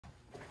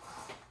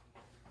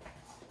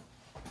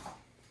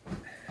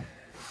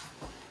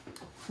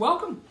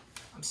Welcome.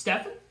 I'm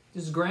Stefan.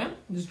 This is Graham.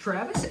 This is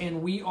Travis,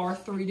 and we are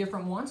three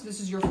different ones.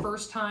 This is your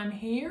first time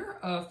here.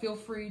 Feel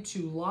free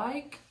to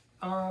like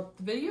the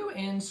video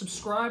and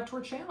subscribe to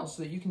our channel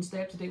so that you can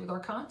stay up to date with our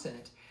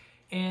content.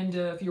 And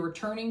if you're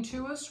returning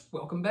to us,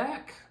 welcome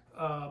back.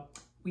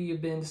 We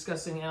have been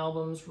discussing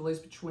albums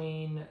released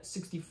between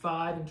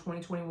 65 and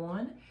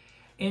 2021.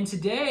 And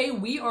today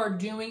we are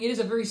doing, it is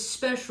a very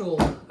special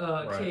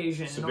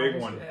occasion. It's a big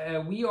one.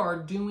 We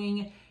are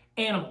doing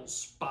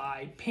Animals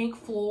by Pink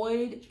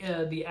Floyd,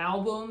 the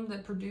album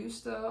that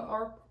produced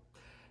the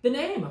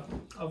name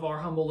of our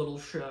humble little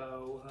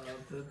show.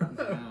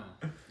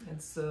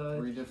 It's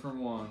three different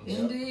ones.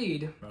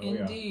 Indeed,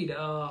 indeed. Yeah.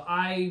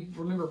 I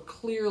remember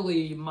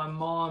clearly my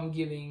mom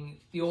giving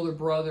the older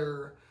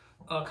brother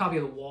a copy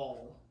of The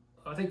Wall,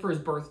 I think for his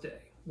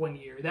birthday one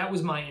year. That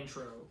was my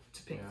intro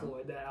to Pink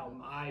Floyd, that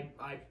album.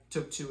 I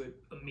took to it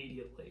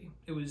immediately.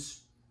 It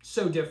was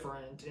so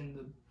different in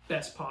the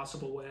best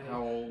possible way.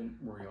 How old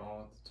were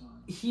y'all at the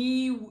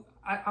time?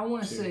 I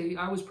want to say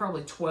I was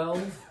probably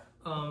 12.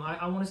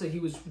 I want to say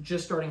he was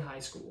just starting high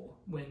school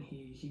when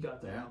he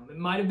got the album. It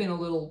might have been a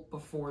little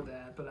before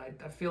that, but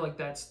I feel like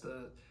that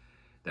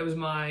was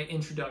my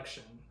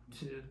introduction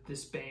to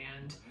this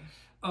band.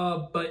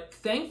 But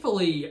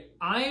thankfully,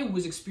 I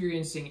was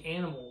experiencing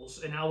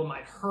Animals, an album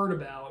I'd heard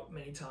about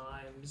many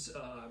times.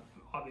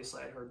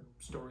 Obviously, I'd heard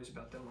stories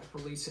about them, like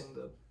releasing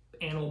the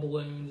animal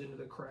balloons into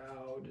the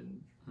crowd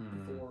and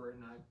before,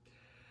 and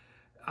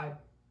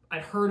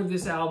I'd heard of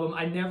this album.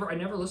 I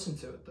never listened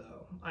to it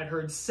though. I'd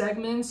heard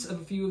segments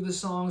of a few of the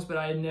songs, but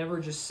I had never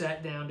just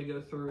sat down to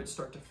go through it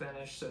start to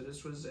finish. So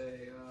this was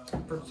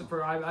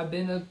I've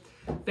been a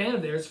fan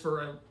of theirs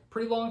for a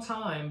pretty long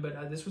time,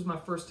 but this was my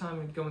first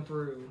time going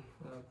through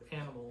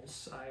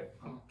Animals.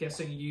 I'm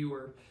guessing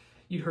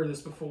you'd heard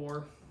this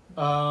before.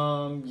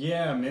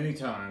 Yeah, many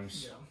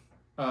times.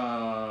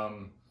 Yeah.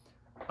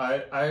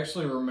 I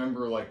actually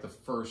remember like the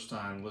first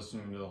time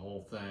listening to the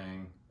whole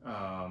thing.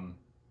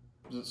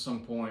 Was at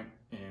some point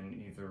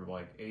in either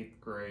like 8th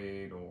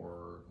grade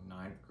or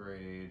 9th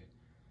grade.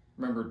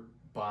 Remember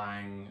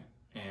buying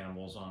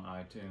Animals on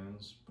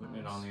iTunes, putting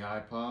it on the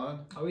iPod.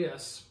 Oh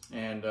yes.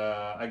 And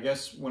I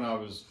guess when I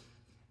was,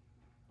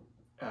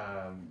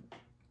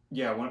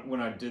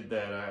 when I did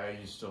that, I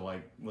used to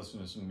like listen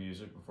to some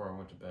music before I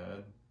went to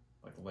bed,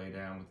 like lay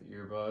down with the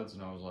earbuds,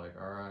 and I was like,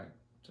 all right,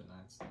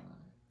 tonight's the night.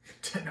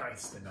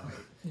 Tonight's the night.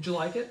 Did you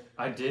like it?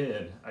 I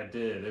did.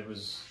 It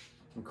was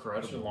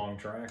incredible. Such long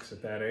tracks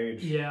at that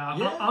age. Yeah.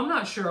 I'm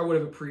not sure I would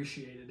have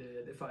appreciated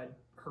it if I'd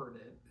heard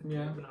it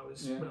when I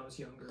was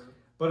younger.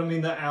 But I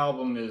mean, the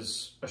album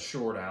is a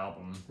short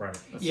album. Right.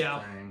 That's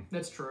the thing.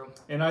 That's true.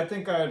 And I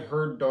think I had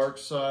heard Dark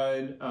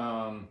Side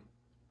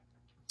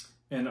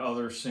and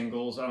other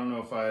singles. I don't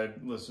know if I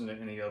had listened to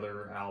any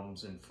other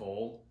albums in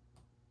full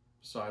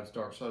besides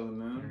Dark Side of the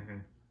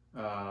Moon.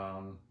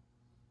 Mm-hmm.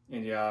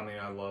 And yeah, I mean,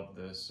 I love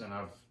this, and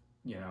I've,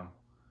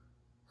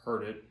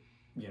 heard it,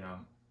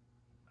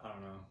 I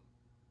don't know,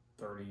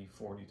 30,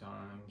 40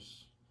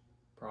 times,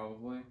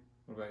 probably.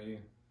 What about you?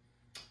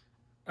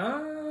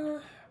 I'm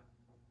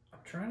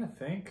trying to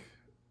think.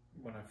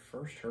 When I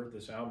first heard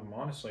this album,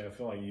 honestly, I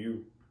feel like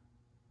you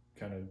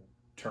kind of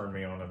turned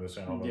me onto this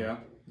album. Yeah.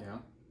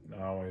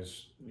 I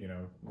always,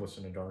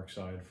 listened to Dark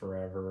Side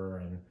forever,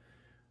 and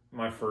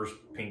my first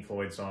Pink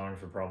Floyd songs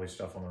were probably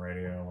stuff on the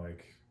radio,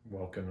 like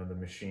Welcome to the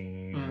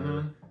Machine,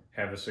 or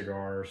Have a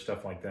Cigar,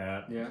 stuff like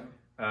that. Yeah.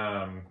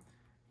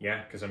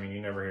 Because I mean, you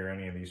never hear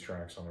any of these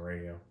tracks on the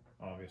radio,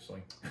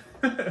 obviously.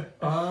 Yeah,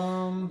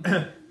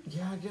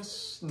 I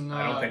guess not.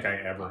 I don't think I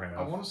ever have.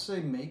 I want to say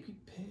maybe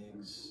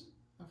Pigs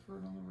I've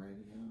heard on the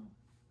radio.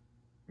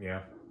 Yeah.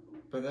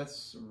 But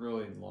that's a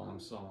really long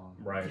song.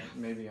 Right.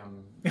 Maybe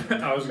I'm...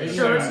 I was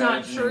sure it's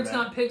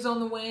not Pigs on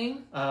the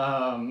Wing?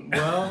 Well,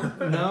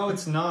 no,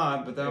 it's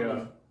not, but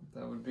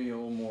that would be a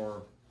little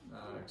more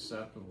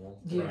acceptable.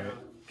 Yeah. Right.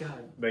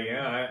 God. But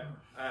yeah,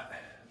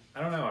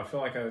 I don't know. I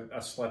feel like I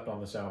slept on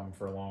this album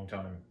for a long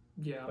time.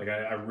 Yeah. Like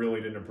I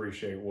really didn't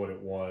appreciate what it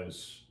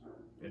was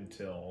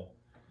until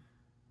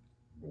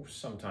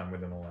sometime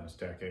within the last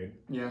decade.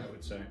 Yeah. I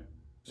would say.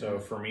 So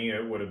for me,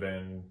 it would have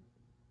been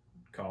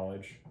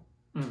college.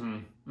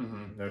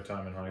 No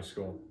time in high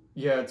school.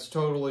 Yeah, it's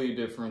totally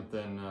different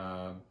than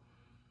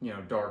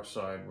Dark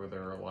Side, where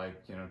there are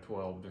like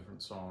 12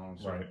 different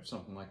songs or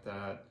something like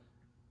that.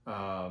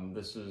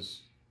 This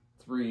is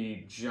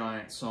 3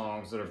 giant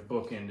songs that are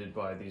bookended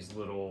by these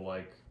little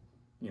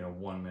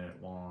 1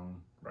 minute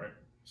long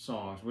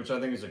songs, which I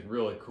think is a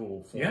really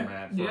cool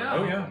format for an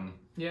album.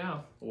 Yeah.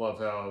 I love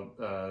how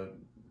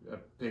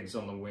Pigs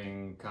on the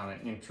Wing kind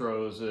of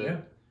intros it. Yeah.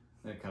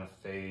 And it kind of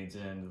fades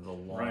into the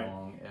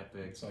long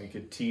epic. It's like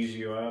it tees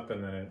you up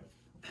and then it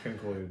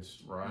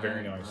concludes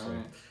very nicely.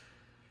 Right.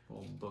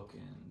 Little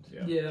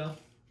bookend. Yeah.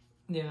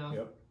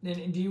 Yep.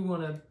 And do you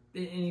want to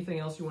anything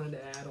else you wanted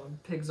to add on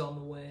Pigs on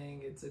the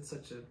Wing? It's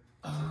such a.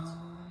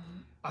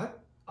 I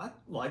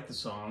like the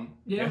song.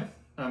 Yeah.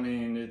 I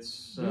mean,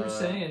 it's. You were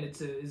saying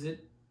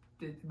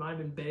it might have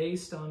been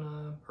based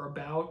on or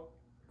about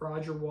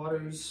Roger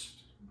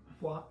Waters'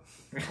 wife?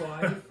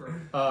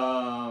 Or?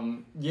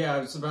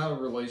 Yeah, it's about a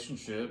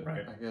relationship.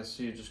 Right. I guess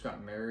he had just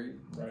got married.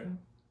 Right.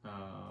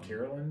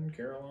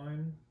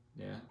 Caroline.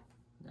 Yeah.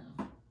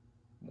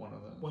 One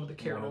of those. One of the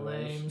Carol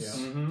names.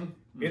 Yeah. Mm-hmm.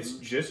 It's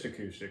just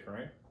acoustic,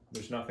 right?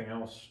 There's nothing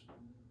else.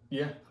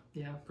 Yeah.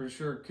 Yeah. Pretty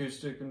sure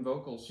acoustic and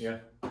vocals. Yeah.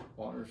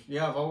 Waters.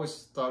 Yeah, I've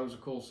always thought it was a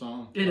cool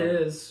song. It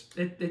is.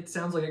 It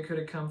sounds like it could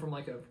have come from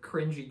like a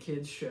cringy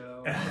kids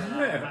show.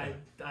 I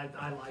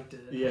liked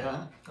it.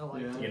 Yeah. I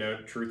liked it. You know,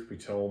 truth be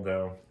told,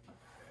 though,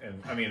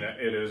 and I mean,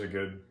 it is a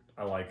good.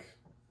 I like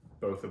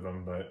both of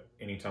them, but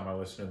anytime I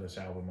listen to this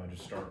album, I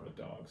just start with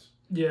Dogs.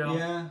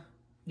 Yeah.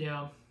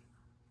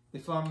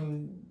 If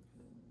I'm,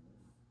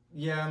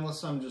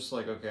 unless I'm just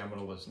like, okay, I'm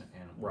gonna listen to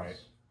Animals. Right.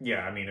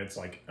 Yeah, I mean, it's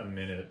like a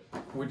minute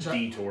Which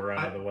detour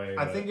out of the way.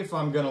 I think if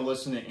I'm gonna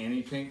listen to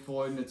any Pink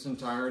Floyd in its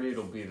entirety,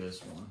 it'll be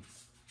this one.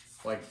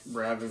 Like,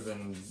 rather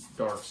than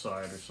Dark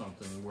Side or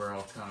something, where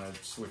I'll kind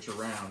of switch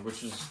around,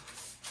 which is,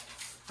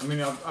 I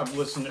mean, I've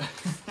listened to,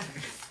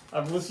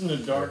 I've listened to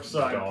Dark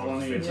Side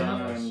plenty of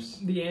times.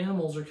 The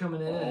animals are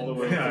coming in All the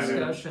for way the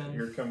through. discussion.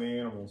 Here come the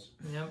animals.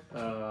 Yep.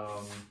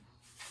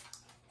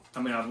 I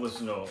mean, I've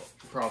listened to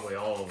probably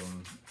all of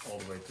them all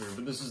the way through,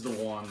 but this is the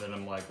one that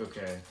I'm like,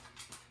 okay,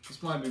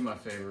 this might be my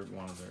favorite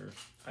one of theirs.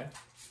 I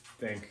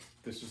think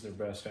this is their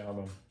best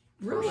album.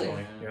 Really?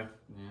 Personally. Yeah.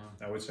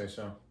 Yeah. I would say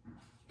so.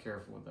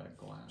 Careful with that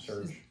glass.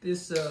 Surge.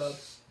 Is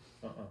this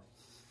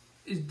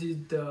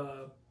did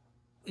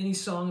any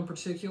song in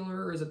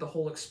particular, or is it the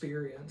whole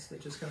experience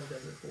that just kind of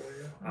does it for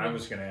you? I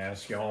was going to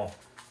ask y'all,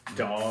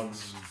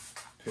 dogs,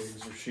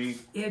 pigs, or sheep?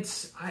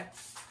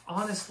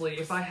 Honestly,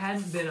 if I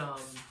hadn't been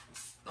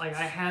like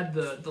I had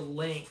the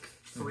link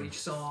for each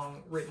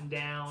song written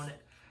down,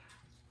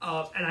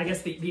 and I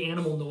guess the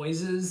animal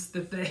noises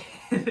that they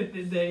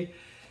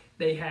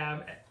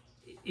have,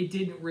 it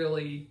didn't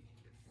really.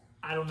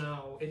 I don't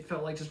know. It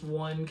felt like just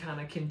one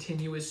kind of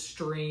continuous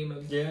stream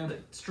of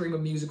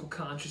musical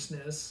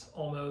consciousness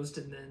almost,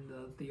 and then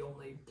the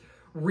only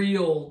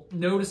real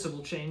noticeable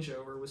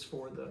changeover was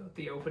for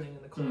the opening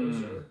and the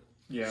closer.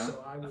 Yeah.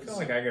 So I feel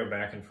like I go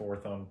back and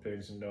forth on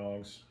pigs and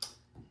dogs.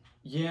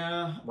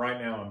 Yeah.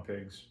 Right now on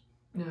pigs.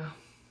 Yeah.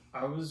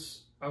 I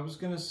was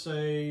gonna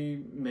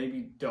say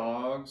maybe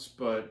dogs,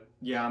 but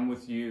yeah, I'm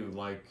with you.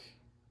 Like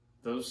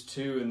those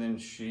two, and then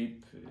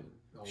sheep.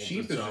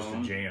 Sheep is just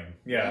a jam.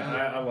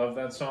 Yeah. I love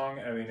that song.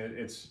 I mean,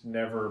 it's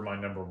never my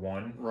number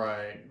one.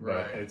 Right.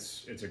 But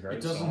it's a great song.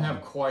 It doesn't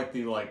have quite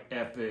the like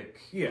epic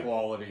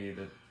quality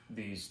that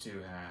these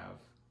two have.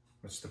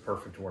 It's the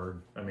perfect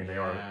word. I mean, they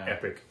are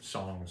epic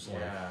songs.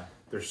 Like,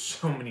 there's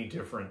so many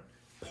different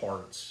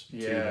parts to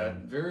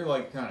them. Very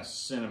like kind of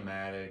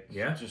cinematic.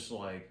 Yeah. Just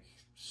like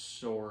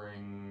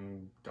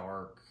soaring,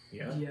 dark.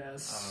 Yeah.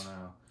 Yes. I don't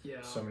know.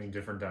 Yeah. So many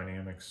different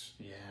dynamics.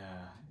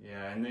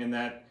 Yeah. And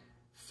that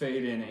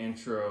fade-in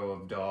intro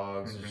of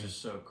Dogs is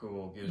just so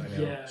cool. Gives me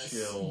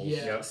chills.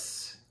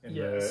 Yes. And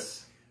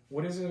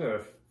what is it?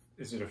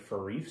 Is it a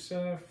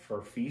Farfisa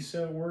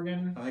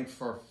organ? I think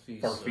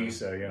Farfisa.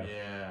 Farfisa, yeah.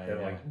 Yeah.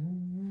 Like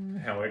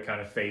how it kind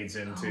of fades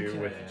into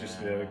with just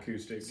the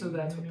acoustic. So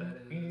that's what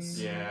that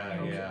is.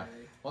 Yeah.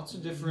 Lots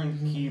of different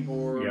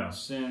keyboard,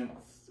 synth,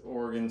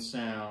 organ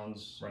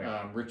sounds.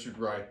 Right. Richard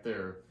Wright,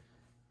 their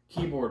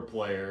keyboard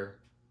player,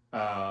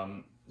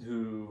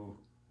 who,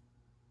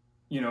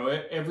 you know,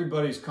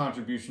 everybody's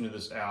contribution to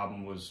this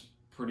album was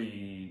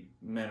pretty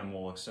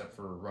minimal except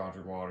for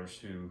Roger Waters,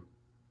 who,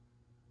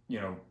 you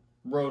know,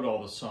 wrote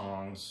all the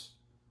songs.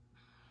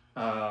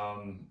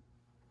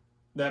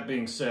 That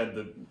being said,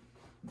 the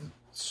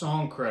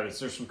song credits,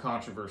 there's some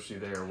controversy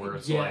there where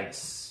it's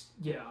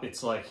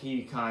it's like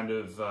he kind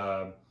of,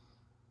 I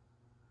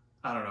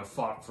don't know,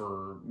 fought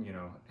for, you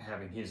know,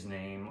 having his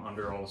name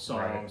under all the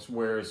songs,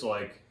 whereas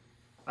like,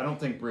 I don't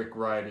think Rick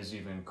Wright is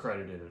even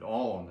credited at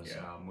all on this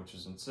album, which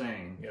is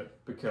insane.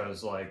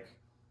 Because like,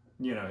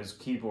 you know, his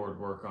keyboard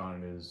work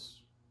on it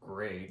is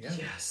great.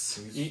 Yes.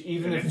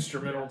 Even if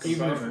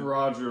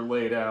Roger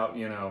laid out,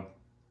 you know,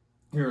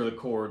 here are the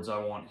chords I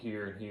want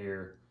here and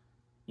here,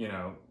 you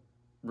know,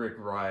 Rick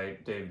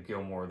Wright, David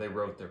Gilmour, they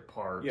wrote their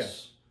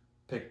parts,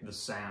 picked the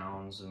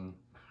sounds, and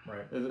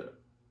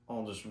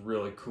all just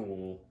really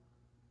cool.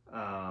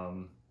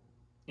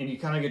 And you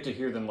kind of get to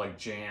hear them like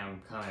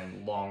jam kind of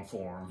in long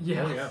form.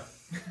 They're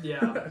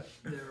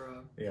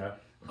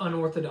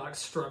unorthodox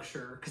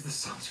structure because the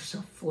songs are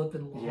so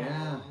flippin'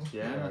 long.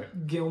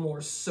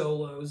 Gilmour's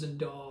solos and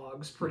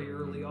Dogs pretty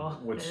early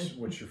on.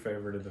 What's your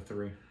favorite of the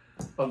three?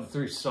 Of the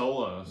three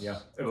solos?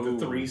 Of the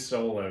three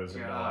solos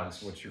in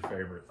Dogs, what's your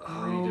favorite?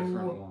 Three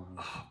different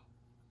ones.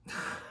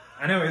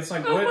 I know, it's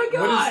like,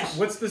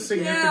 what's the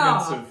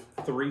significance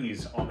of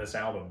threes on this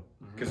album?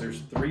 Because there's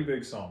three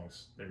big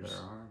songs.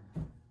 There's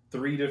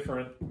three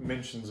different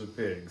mentions of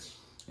pigs.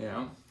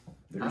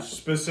 There's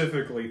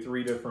specifically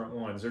three different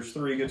ones. There's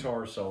three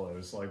guitar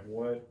solos. Like,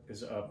 what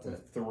is up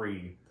with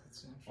three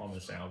on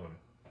this album?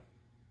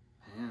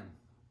 Man,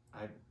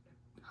 I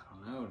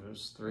don't know.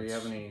 Does three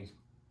have any...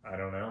 I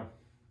don't know.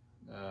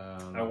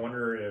 I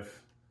wonder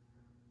if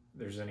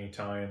there's any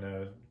tie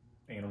into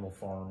Animal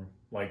Farm,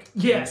 like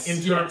Yes,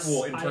 in yes.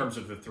 terms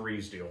of the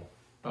Threes deal.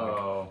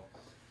 Oh,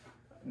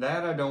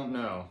 that I don't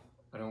know.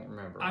 I don't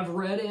remember. I've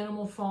read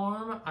Animal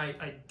Farm.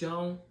 I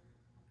don't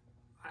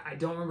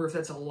remember if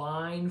that's a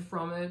line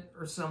from it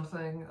or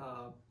something.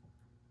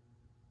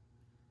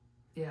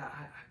 Yeah,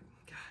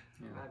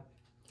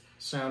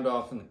 Sound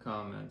off in the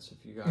comments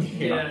if you got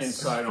any yes,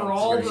 insight for on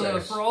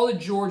all the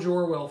George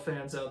Orwell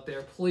fans out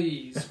there,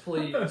 please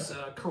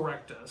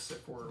correct us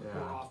if we're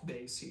off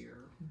base here.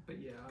 But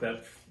yeah,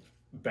 that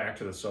back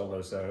to the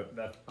solos though.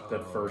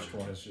 That first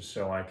one is just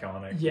so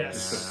iconic.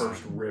 Yes, the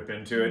first rip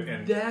into it,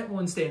 and that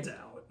one stands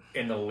out.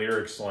 And the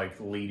lyrics like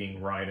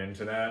leading right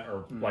into that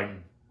are like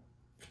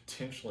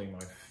potentially my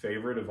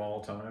favorite of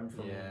all time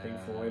from Pink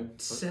Floyd.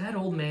 Sad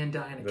old man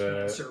dying of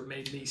cancer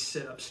made me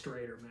sit up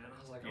straighter, man.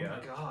 I was like, oh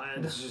my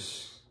god.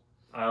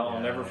 I'll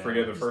never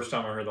forget the first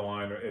time I heard the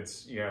line.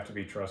 It's you have to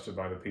be trusted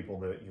by the people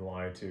that you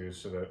lie to,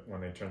 so that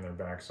when they turn their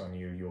backs on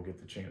you, you'll get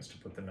the chance to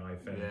put the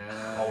knife in.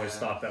 I always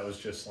thought that was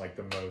just like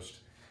the most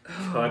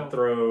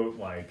cutthroat,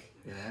 like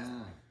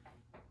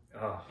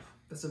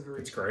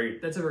it's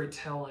great. That's a very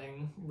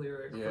telling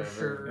lyric for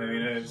sure. I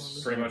mean,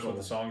 it's pretty much what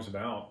the song's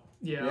about.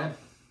 Yeah.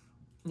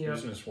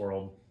 Business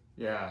world.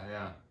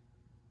 Yeah.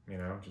 You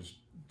know, just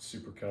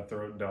super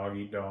cutthroat, dog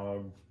eat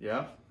dog.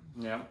 Yeah.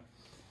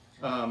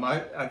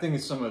 I think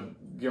it's some of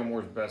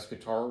Gilmour's best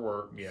guitar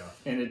work. Yeah.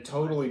 And a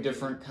totally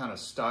different kind of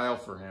style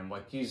for him.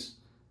 Like he's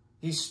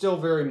still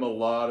very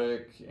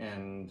melodic,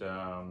 and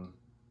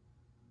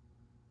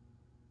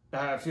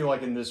I feel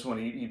like in this one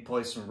he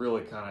plays some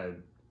really kind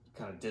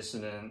of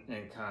dissonant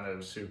and kind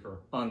of super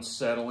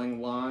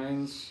unsettling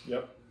lines.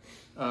 Yep.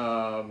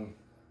 And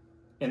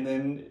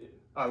then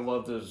I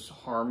love those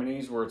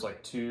harmonies where it's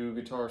like two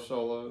guitar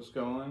solos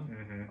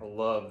going. I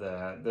love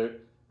that.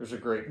 There's a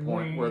great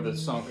point where the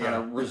song kind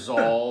of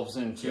resolves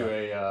into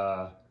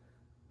a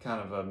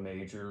kind of a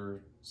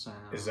major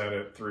sound. Is that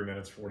at 3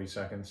 minutes 40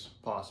 seconds?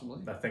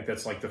 Possibly. I think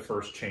that's like the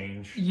first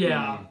change.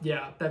 Yeah.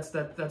 That's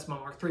my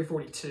mark.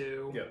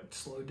 3:42. Yep.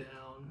 Slow down.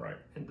 Right.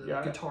 And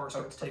the guitar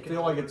starts taking. I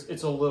feel like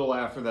it's a little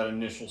after that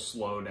initial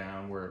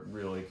slowdown where it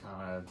really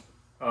kind of.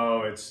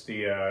 Oh, it's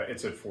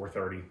it's at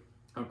 4:30.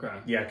 Okay.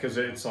 Yeah, because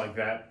it's like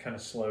that kind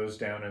of slows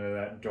down into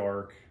that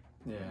dark,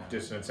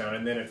 dissonant sound,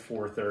 and then at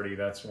 4:30,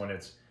 that's when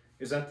it's.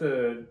 Is that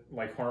the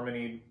like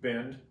harmony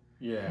bend?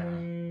 Yeah.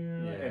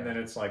 And then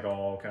it's like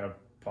all kind of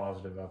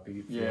positive,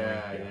 upbeat.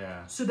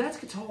 Yeah. So that's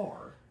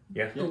guitar.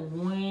 Yeah. The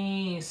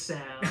wah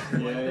sound.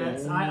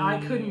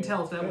 I couldn't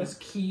tell if that was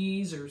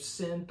keys or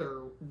synth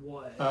or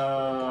what.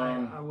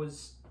 I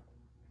was.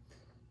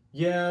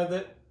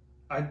 Yeah,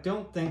 I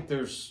don't think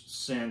there's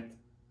synth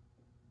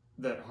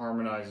that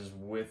harmonizes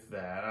with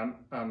that.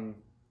 I'm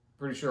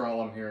pretty sure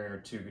all I'm hearing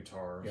are two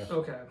guitars. Yeah.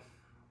 Okay.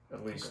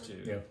 At least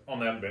two. Yeah. On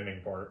that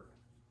bending part.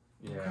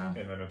 Yeah.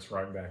 And then it's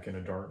right back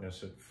into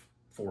darkness at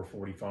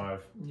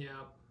 4:45. Yeah.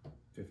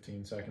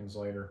 15 seconds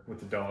later with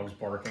the dogs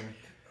barking.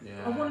 Yeah.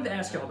 I wanted to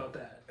ask y'all about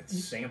that.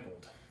 It's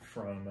sampled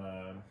from,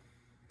 oh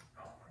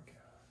my god.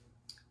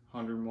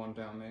 101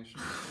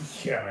 Dalmatians.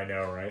 Yeah, I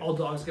know, right? All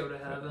dogs go to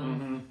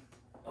heaven.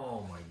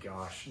 Oh my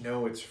gosh.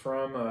 No, it's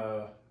from,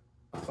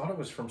 I thought it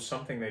was from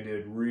something they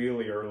did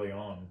really early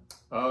on.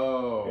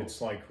 Oh.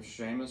 It's like...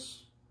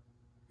 Seamus?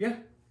 Yeah,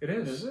 it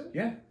is. Is it?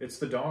 Yeah, it's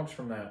the dogs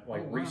from that,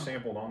 like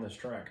resampled on this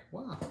track.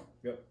 Wow.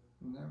 Yep.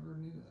 Never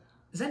knew that.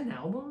 Is that an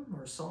album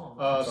or a song?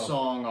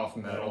 Song off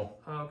Metal.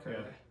 Okay.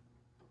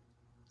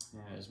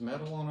 Yeah, is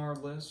Metal on our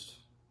list?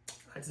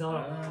 It's not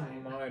on I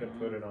mine. might have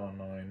put it on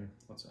mine.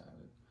 Let's add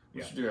it.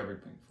 We should do every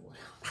Pink Floyd.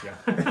 Yeah.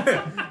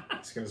 I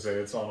was going to say,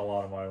 it's on a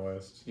lot of my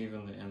lists.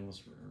 Even the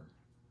Endless River.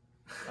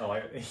 Oh,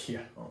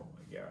 oh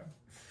my god.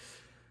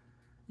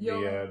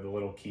 The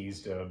little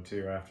keys dub,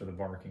 too, after the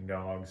barking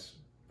dogs.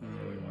 I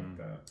really like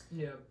that.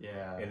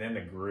 Yeah. And then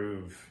the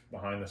groove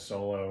behind the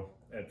solo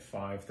at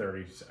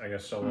 5:30, I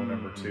guess solo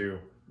number 2.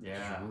 Yeah.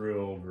 Just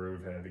real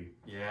groove heavy.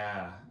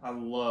 Yeah. I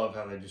love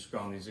how they just go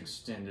on these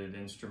extended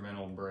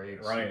instrumental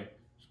breaks. Right.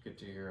 Just get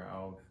to hear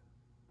how,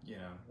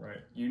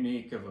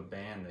 unique of a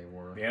band they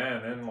were. Yeah,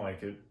 and then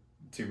like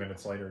 2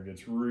 minutes later it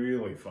gets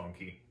really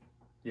funky.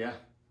 Yeah.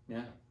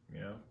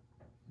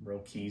 Real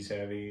keys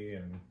heavy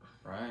and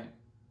right.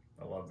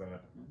 I love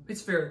that.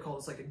 It's fair to call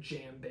this like a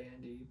jam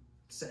bandy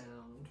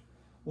sound.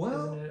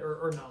 Well, isn't it?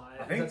 Or not.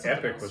 I think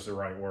epic was the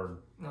right word.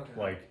 Okay.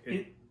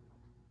 Like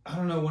I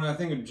don't know, when I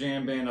think of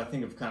jam band, I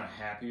think of kind of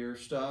happier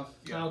stuff.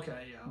 Yeah.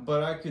 Okay, yeah.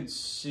 But I could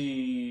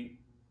see...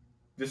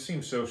 This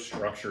seems so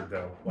structured,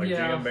 though. Like,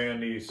 jam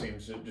bandy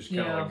seems it just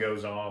kind of like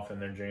goes off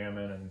and they're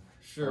jamming. And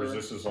whereas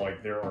this is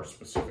like, there are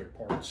specific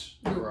parts.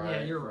 You're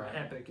right.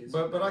 Epic is...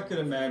 But I could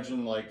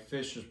imagine, like,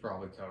 Fish has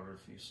probably covered a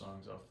few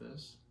songs off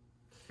this.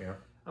 Yeah.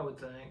 I would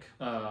think.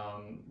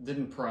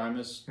 Didn't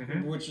Primus,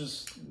 which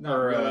is not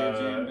really a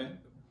jam band.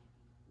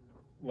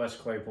 Les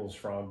Claypool's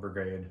Frog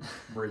Brigade.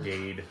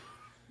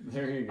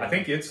 There you go. I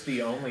think it's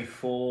the only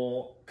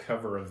full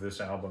cover of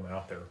this album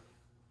out there.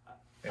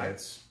 And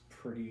it's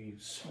pretty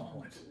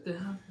solid.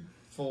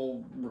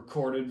 Full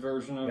recorded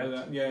version of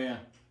it? Yeah.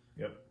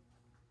 Yep.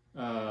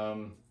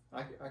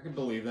 I could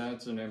believe that.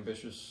 It's an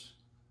ambitious.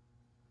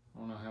 I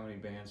don't know how many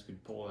bands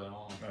could pull that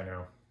off. I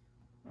know.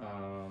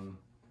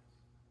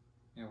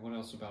 Yeah. What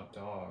else about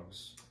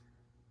Dogs?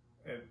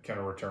 It kind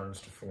of returns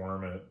to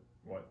form at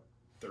what,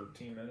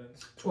 13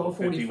 minutes?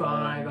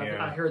 12:45.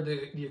 Yeah. I heard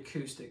the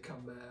acoustic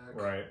come back.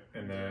 Right,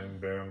 and then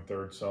boom,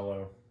 third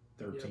solo,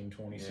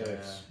 13:26. Yeah.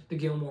 The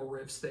Gilmore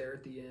riffs there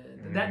at the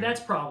end. That's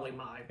probably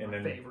my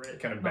favorite.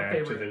 Kind of my back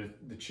favorite.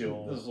 to the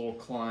chill. This little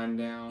climb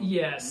down.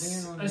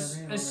 Yes,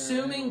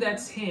 assuming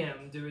that's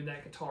him doing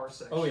that guitar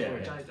section. Oh, yeah,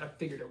 which yeah. I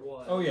figured it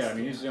was. Oh yeah, I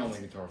mean he's the only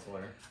guitar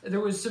player. There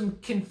was some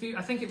confusion.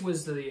 I think it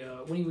was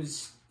when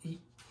he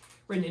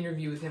read an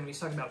interview with him. He's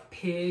talking about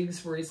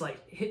Pigs, where he's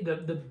like hit the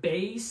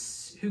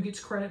bass. Who gets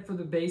credit for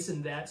the bass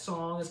in that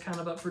song is kind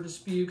of up for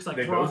dispute. Cause like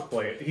They both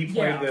play it. He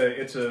played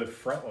it's a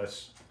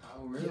fretless.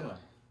 Oh really? Yeah.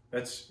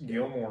 That's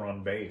Gilmore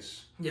on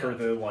bass for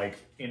the like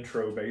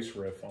intro bass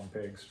riff on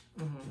Pigs.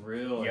 Mm-hmm.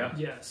 Really? Yeah.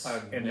 Yes.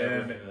 And never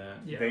then knew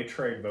that. they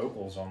trade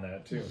vocals on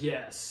that too.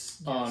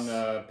 Yes.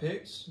 On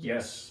Pigs?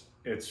 Yes.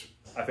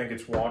 I think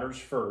it's Waters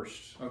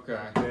first. Okay.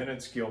 Then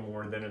it's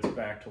Gilmore. Then it's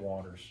back to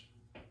Waters.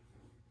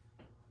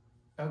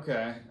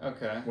 Okay.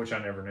 Which I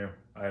never knew.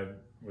 I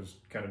was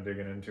kind of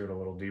digging into it a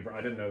little deeper. I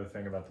didn't know the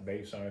thing about the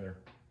bass either.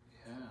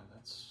 Yeah,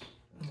 that's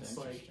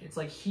it's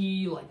like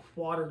he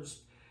Waters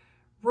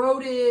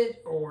wrote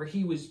it, or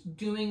he was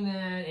doing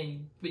that,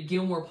 but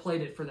Gilmore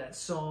played it for that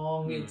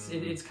song.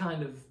 It's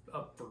kind of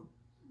up for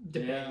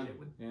debate. Yeah, It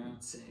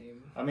would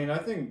seem. I mean, I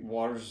think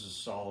Waters is a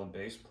solid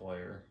bass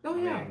player. Oh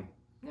yeah,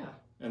 yeah.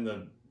 And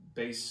the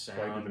bass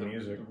sound, the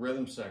music, the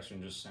rhythm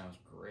section just sounds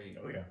great.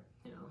 Oh yeah,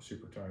 yeah,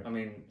 super tight. I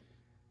mean,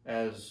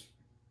 as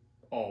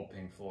all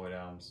Pink Floyd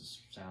albums,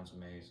 this sounds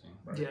amazing.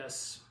 Right.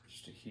 Yes,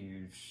 just a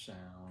huge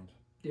sound.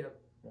 Yep.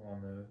 Well,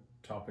 on the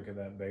topic of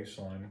that bass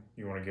line,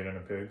 you want to get into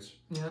Pigs?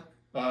 Yep.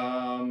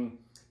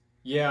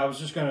 Yeah, I was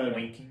just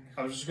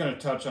gonna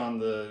touch on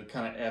the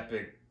kind of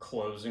epic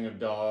closing of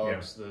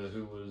Dogs. Yeah.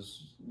 Who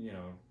was,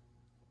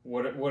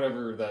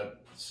 whatever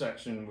that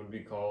section would be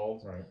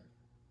called. Right.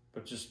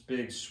 But just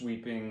big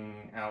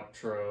sweeping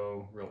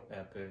outro, real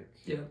epic.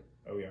 Yep.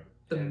 Oh yeah.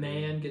 The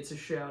man gets a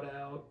shout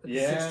out at the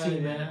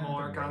 16-minute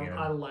mark.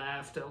 I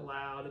laughed out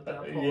loud at that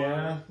part.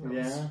 Yeah.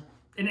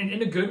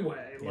 In a good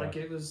way. Yeah. Like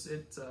it's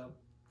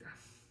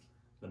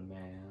the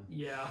man.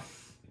 Yeah.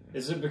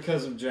 Is it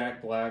because of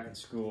Jack Black and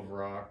School of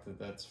Rock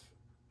that's...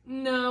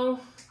 No,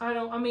 I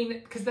don't. I mean,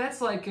 because that's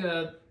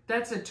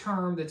that's a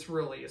term that's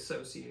really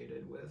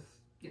associated with,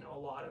 a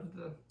lot of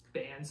the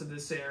bands of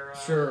this era.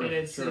 Sure, and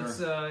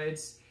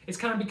it's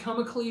kind of become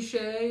a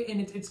cliche,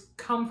 and it's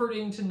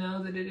comforting to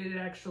know that it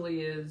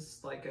actually is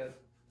like a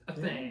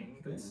thing.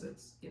 It's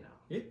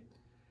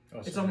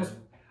it's almost.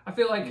 I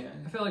feel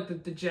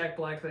like the Jack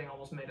Black thing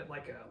almost made it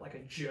like a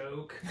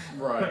joke,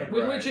 right?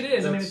 Which it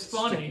is. I mean, it's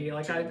funny.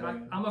 Like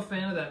I'm a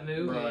fan of that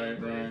movie,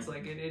 right. It's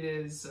like it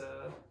is.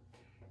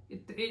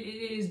 It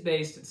is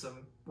based in some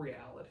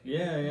reality.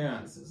 Yeah.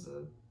 This is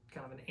a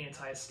kind of an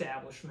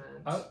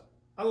anti-establishment.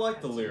 I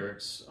like the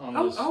lyrics on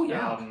this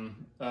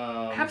album.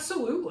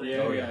 Absolutely.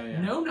 Yeah.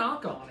 No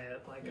knock on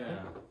it.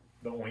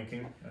 The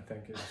oinking, I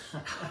think, is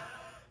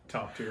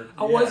top tier.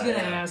 I was gonna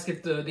ask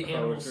if the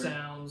animal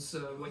sounds,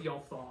 what y'all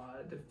thought.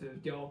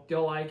 If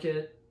y'all like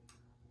it.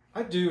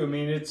 I do. I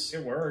mean, it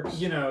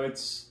works.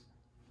 It's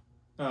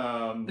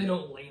they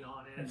don't lean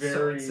on it.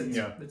 Very. So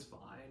it's fine.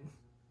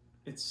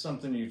 It's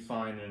something you'd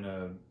find in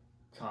a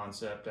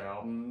concept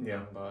album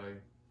done by,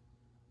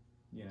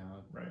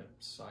 a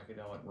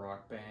psychedelic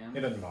rock band.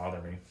 It doesn't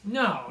bother me.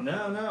 No.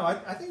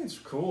 I think it's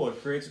cool.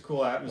 It creates a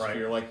cool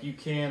atmosphere. Right. Like, you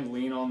can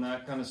lean on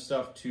that kind of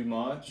stuff too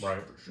much.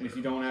 Right. And if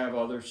you don't have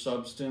other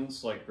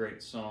substance, like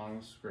great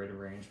songs, great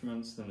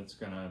arrangements, then it's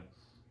going to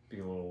be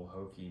a little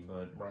hokey.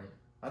 But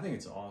I think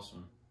it's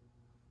awesome.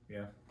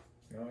 Yeah.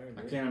 No,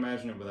 I can't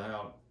imagine it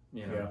without,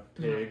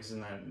 Pigs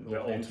and that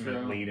the ultimate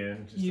intro. lead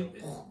in.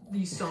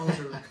 These songs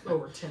are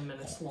over 10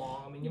 minutes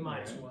long. I mean, you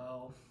might as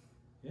well.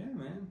 Yeah,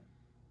 man.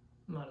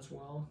 Might as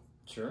well.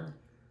 Sure.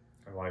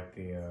 I like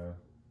that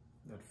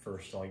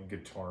first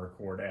guitar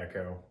chord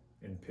echo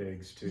in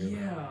Pigs too.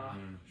 Yeah.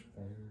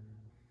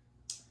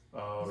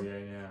 Oh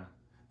yeah.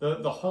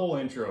 The whole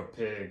intro of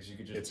Pigs you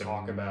could just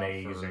talk about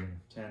for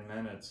 10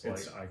 minutes.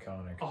 It's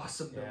iconic.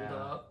 Awesome build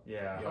up.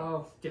 Yeah.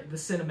 Oh yeah, the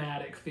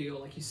cinematic feel,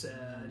 like you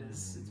said,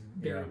 is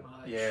very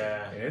much.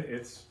 Yeah.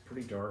 It's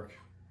pretty dark.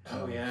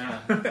 Oh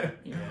yeah.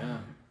 Yeah.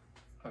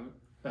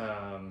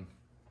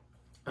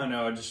 I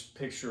know. I just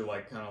picture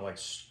kind of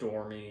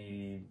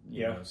stormy,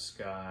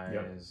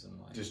 skies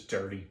and just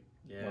dirty.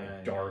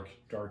 Yeah, dark,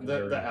 and the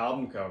dirty. The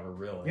album cover,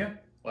 really. Yeah.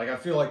 I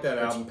feel like that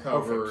album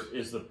cover perfect.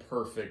 is the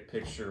perfect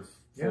picture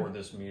for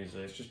this music.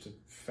 It's just a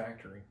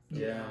factory.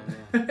 Yeah.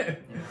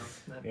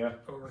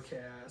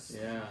 Overcast.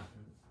 Yeah.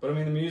 But I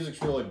mean, the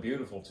music's really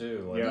beautiful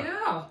too.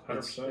 Yeah.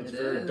 100%. It's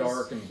very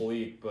dark and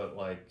bleak, but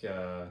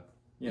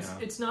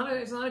it's not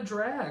a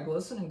drag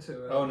listening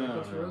to it. Oh no.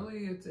 It's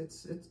really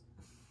it's.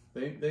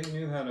 They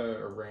knew how to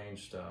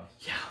arrange stuff.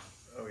 Yeah.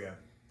 Oh yeah.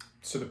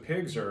 So the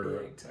Pigs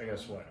are, I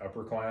guess,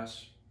 upper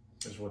class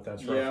is what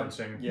that's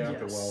referencing. Yeah.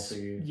 The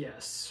wealthy.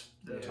 Yes.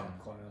 the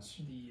top class,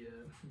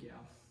 yeah,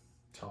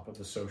 top of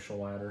the social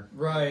ladder.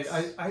 Right.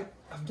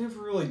 I've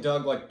never really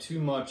dug like too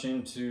much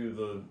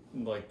into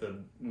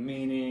the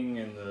meaning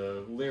and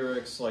the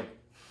lyrics. Like,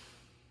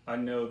 I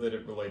know that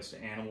it relates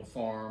to Animal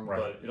Farm, right.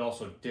 but it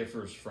also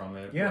differs from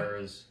it. Yeah.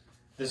 Whereas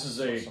this is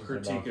a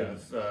critique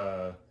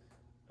of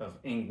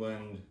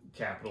England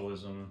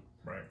capitalism,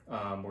 right?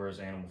 Whereas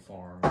Animal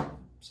Farm,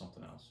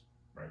 something else.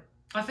 Right.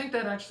 I think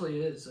that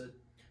actually is a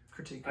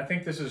critique. I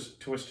think this is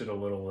twisted a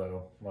little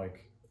though.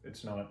 Like,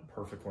 it's not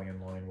perfectly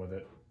in line with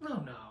it.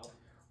 No.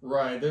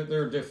 Right,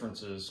 there are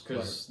differences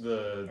because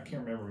I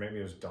can't remember. Maybe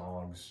it was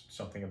dogs.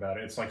 Something about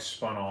it. It's like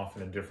spun off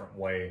in a different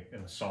way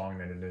in the song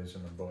than it is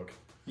in the book.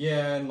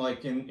 Yeah, and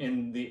like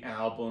in the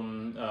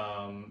album,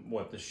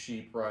 the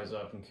sheep rise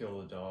up and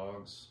kill the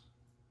dogs,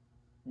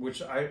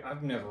 which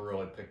I've never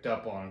really picked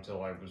up on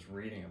until I was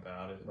reading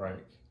about it. Right.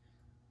 Like,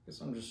 I guess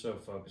I'm just so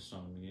focused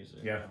on the music.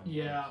 Yeah.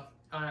 Yeah.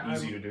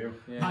 Easy to do.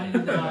 Yeah.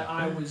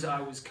 I was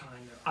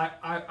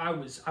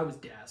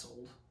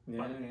dazzled.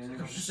 Yeah,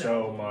 There's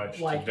so much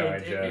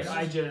to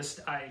digest.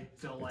 I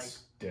feel like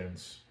it's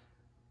dense.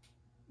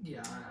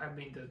 Yeah, I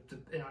mean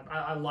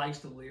I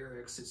liked the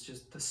lyrics. It's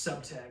just the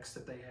subtext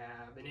that they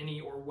have, and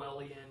any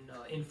Orwellian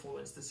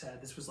influence this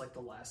had. This was like the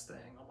last thing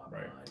on my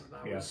mind.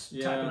 I was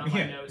typing up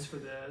my notes for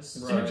this,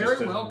 and it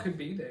very well could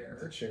be there.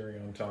 The cherry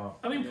on top.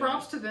 I mean,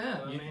 props to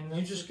them.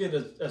 You just get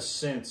a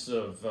sense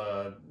of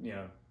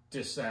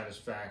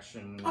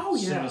dissatisfaction,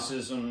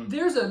 cynicism.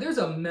 There's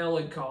a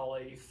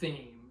melancholy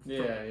theme.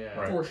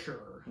 For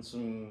sure. And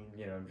some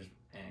just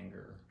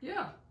anger.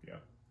 Yeah.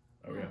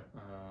 Oh yeah.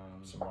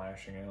 Some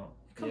lashing out.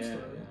 It comes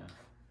through.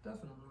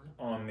 Definitely.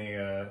 On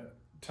the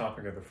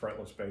topic of the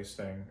fretless bass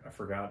thing, I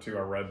forgot to.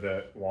 I read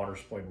that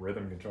Waters played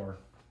rhythm guitar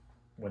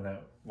when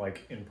that,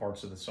 like, in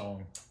parts of the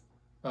song.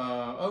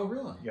 Oh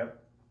really?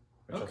 Yep.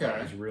 Which I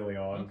thought was really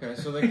odd. Okay,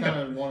 so they kind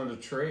of wanted to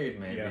trade,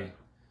 maybe. Yeah.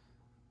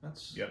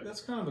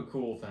 That's kind of a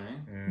cool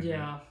thing. Mm-hmm.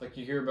 Yeah. Like,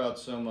 you hear about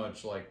so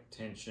much like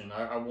tension.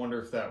 I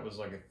wonder if that was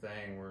like a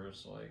thing where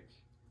it's like,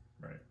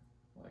 right,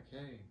 like,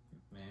 hey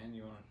man,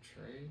 you want to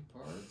trade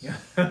parts?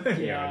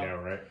 Yeah, I know,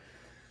 right?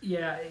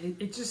 Yeah,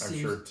 it just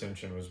seems... I'm sure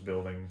tension was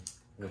building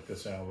with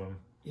this album.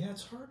 Yeah,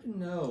 it's hard to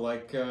know.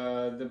 Like,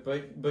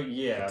 but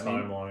yeah, the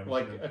timeline.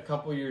 Like a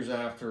couple years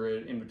after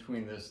it, in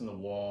between this and The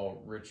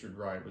Wall, Richard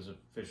Wright was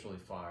officially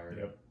fired.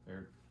 Yep.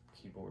 Their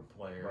keyboard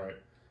player. Right.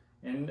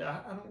 And I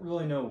don't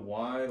really know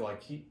why.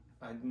 Like,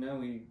 I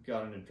know he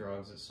got into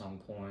drugs at some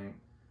point,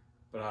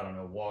 but I don't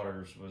know.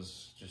 Waters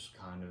was just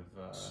kind of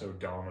so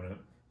dominant.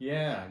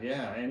 Yeah,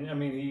 and I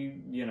mean,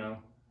 he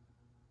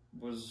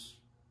was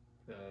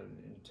an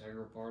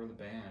integral part of the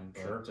band,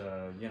 but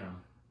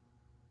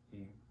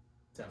he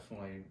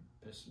definitely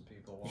pissed some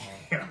people off.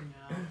 Yeah.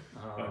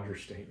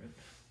 Understatement.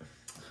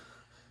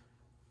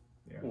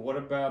 Yeah. What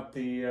about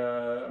the?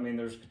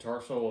 There's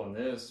guitar solo in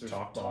this. There's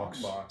Talk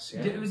box.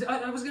 Yeah.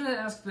 I was gonna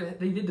ask.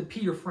 They did the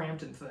Peter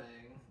Frampton thing.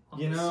 On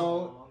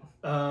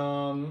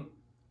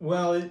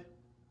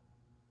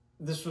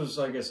this was,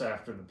 I guess,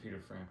 after the Peter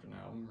Frampton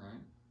album,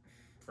 right?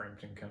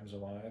 Frampton Comes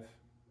Alive.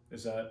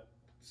 Is that?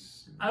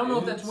 I don't know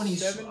if that's when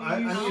he's. I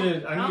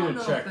need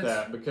to check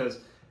that because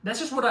that's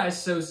just what I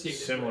associate.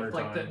 Similar with.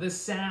 Like the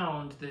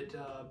sound that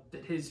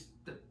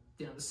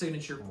the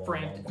signature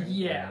Frampton.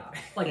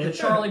 Like the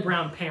Charlie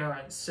Brown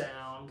Parents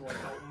sound, like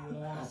a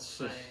long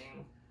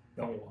thing.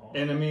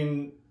 And I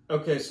mean,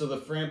 okay, so the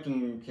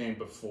Frampton came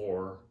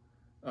before.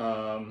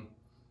 I'm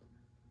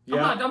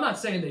not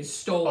saying they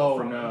stole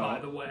from it, by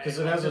the way. Because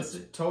it has a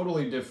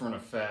totally different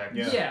effect.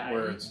 Yeah.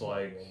 Where it's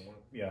like...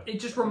 Yeah. It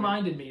just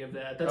reminded me of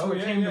that. That's what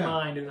came to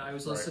mind, and I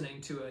was listening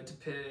to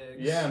Pigs.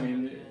 Yeah, I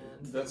mean,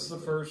 that's the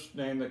first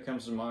name that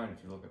comes to mind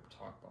if you look up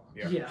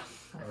Talkbox. Yeah.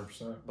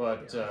 100%.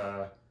 But,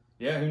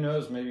 who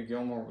knows? Maybe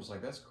Gilmore was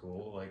like, that's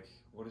cool. Like,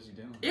 what is he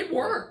doing? It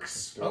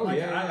works. Oh,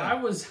 like, I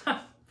was...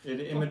 It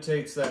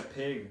imitates that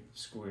pig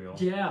squeal.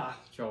 Yeah.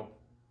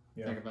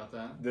 Think about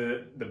that.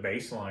 The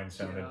bass line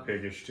sounded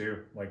piggish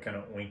too, like kind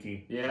of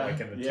winky. Yeah, like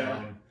in the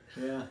tone.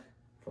 Yeah,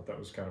 thought that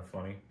was kind of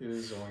funny. It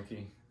is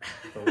winky.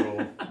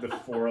 The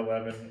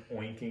 411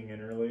 winking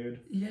interlude.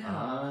 Yeah.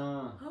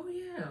 Oh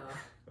yeah.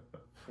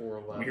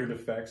 411. Weird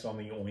effects on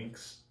the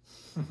oinks.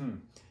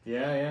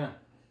 Yeah.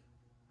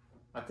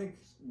 I think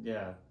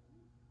I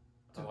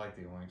like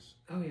the oinks.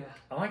 Oh yeah.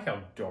 I like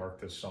how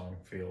dark this song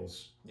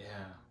feels. Yeah.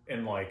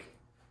 And like,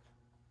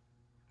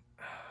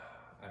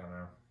 I don't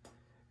know.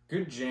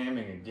 Good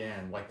jamming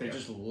again. Like they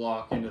just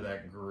lock into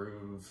that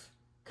groove.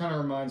 Kind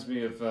of reminds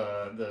me of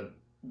the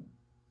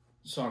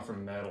song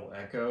from Metal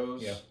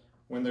Echoes. Yeah.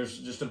 When there's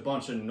just a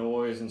bunch of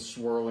noise and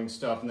swirling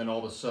stuff, and then all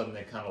of a sudden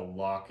they kind of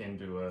lock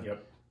into a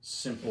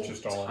simple,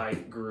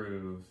 tight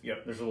groove.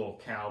 Yep. There's a little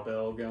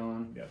cowbell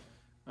going. Yep.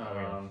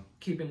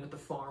 Keeping with the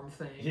farm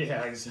thing.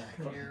 Yeah,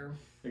 exactly. There.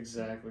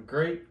 Exactly.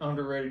 Great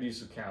underrated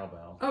use of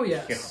cowbell. Oh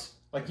yes. Yeah.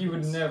 Like, you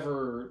would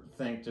never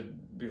think to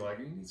be like,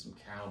 you need some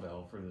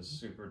cowbell for this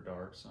super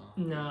dark song.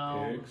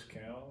 No. Pigs,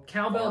 cowbell.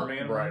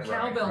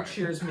 Cowbell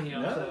cheers me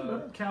up,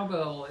 though.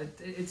 Cowbell,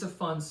 it's a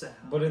fun sound.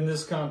 But in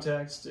this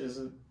context, is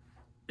it?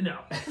 No,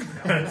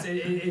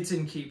 it's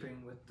in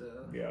keeping with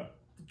the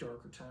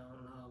darker tone.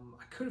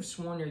 I could have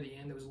sworn near the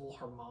end there was a little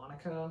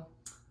harmonica.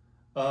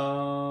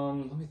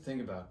 Let me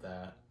think about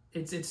that.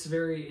 It's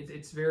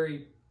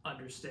very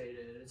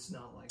understated. It's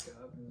not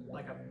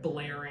like a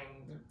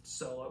blaring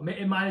solo.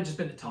 It might have just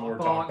been the talk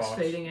box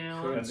fading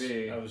out. Could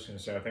be. I was going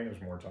to say, I think it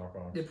was more talk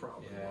box. It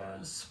probably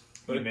was.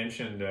 But you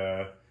mentioned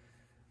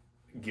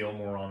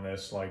Gilmour on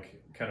this,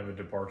 like kind of a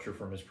departure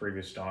from his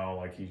previous style.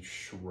 Like he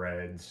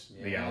shreds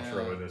the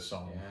outro of this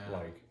song,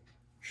 like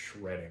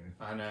shredding.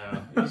 I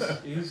know.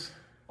 He's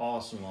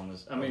awesome on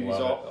this. I mean, he's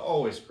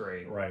always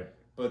great. Right.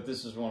 But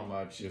this is one of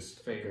my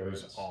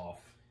favorites. Goes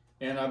off.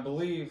 And I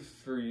believe,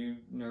 for you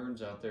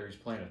nerds out there, he's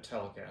playing a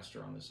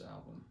Telecaster on this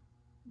album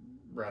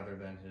rather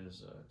than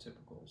his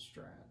typical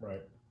Strat.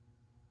 Right.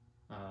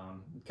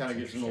 Kind of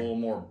gives him a little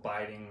more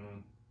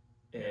biting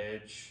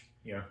edge.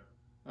 Yeah.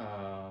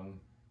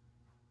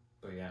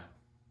 But yeah.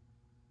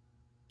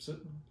 So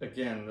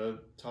again, the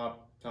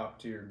top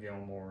tier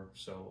Gilmour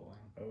soloing.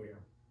 Oh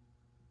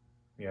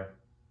yeah.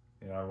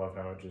 Yeah. I love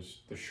how it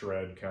just the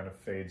shred kind of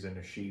fades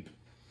into sheep.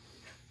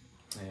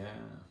 Yeah.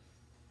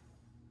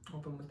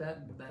 Open with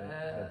that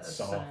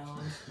soft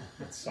sound.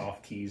 That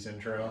soft keys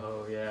intro.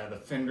 Oh yeah, the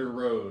Fender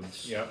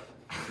Rhodes. Yep.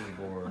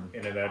 Keyboard.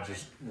 Into that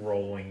just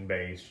rolling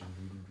bass.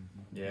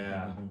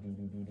 Yeah.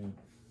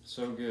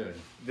 So good.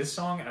 This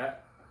song, it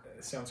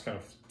sounds kind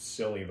of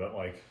silly, but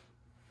like,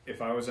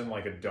 if I was in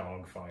like a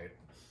dogfight,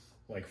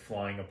 like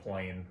flying a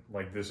plane,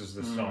 like this is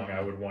the song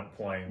I would want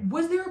playing.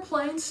 Was there a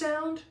plane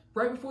sound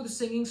right before the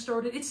singing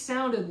started? It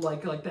sounded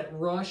like that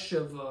rush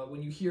of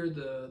when you hear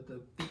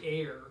the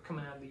air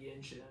coming out of the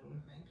engine.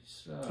 Maybe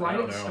so. Right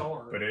at the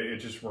start. But it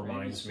just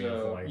reminds me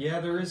of like... Yeah,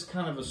 there is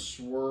kind of a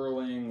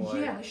swirling,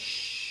 like...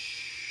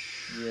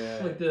 Yeah,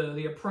 like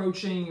the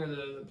approaching or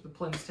the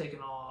plane's taking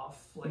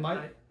off.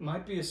 Like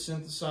might be a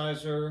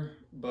synthesizer,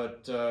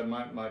 but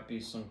might be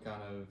some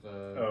kind of...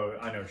 Oh,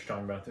 I know what you're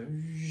talking about.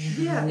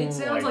 Yeah, it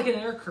sounds like an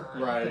air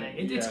current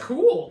thing. It's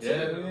cool, too.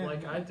 Yeah.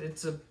 Like,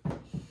 it's a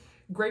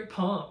great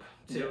pump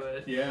to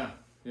it. Yeah.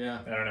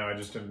 I don't know, I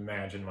just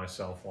imagine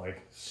myself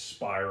like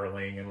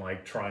spiraling and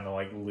like trying to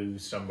like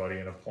lose somebody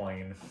in a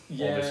plane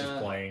while this is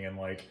playing, and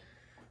like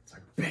it's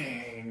like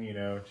bang,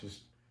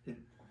 just...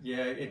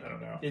 I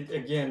don't know.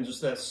 Again,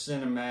 just that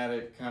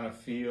cinematic kind of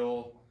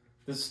feel.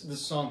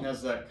 This song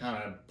has that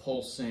kind of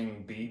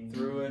pulsing beat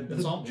through it.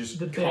 It's all just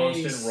the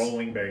constant bass,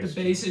 rolling bass.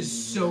 The bass is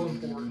so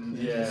important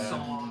in the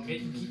song.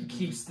 It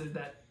keeps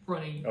that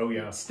running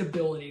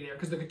stability there,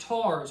 because the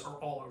guitars are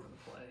all over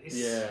the place.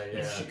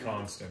 It's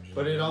constant.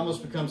 But it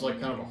almost becomes like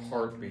kind of a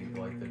heartbeat,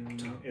 like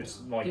it's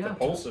like the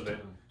pulse of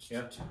it.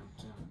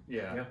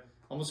 Yeah.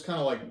 Almost kind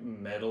of like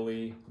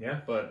metally,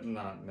 but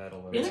not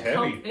metal. It's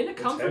heavy. In a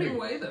comforting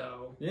way,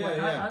 though.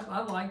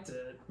 I liked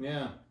it.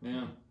 Yeah.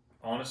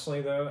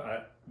 Honestly,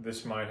 though,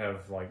 this might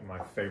have like my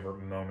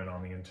favorite moment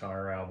on the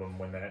entire album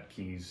when that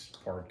keys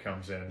part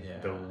comes in.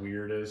 The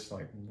weirdest,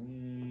 like...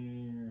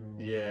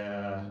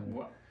 Yeah.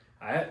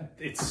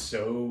 It's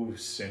so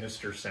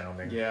sinister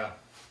sounding. Yeah.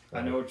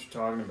 I know what you're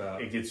talking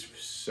about. It gets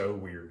so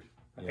weird.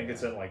 I think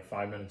it's at like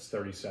 5 minutes,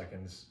 30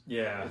 seconds.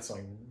 Yeah. It's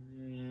like...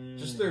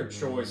 Just their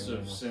choice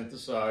of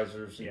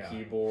synthesizers and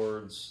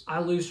keyboards. I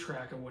lose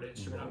track of what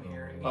instrument I'm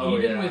hearing. Oh,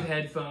 Even with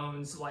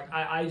headphones, like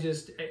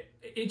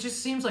it just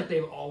seems like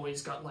they've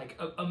always got like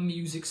a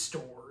music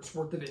store's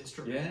worth of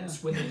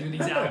instruments when they do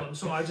these albums.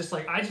 So I just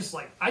like the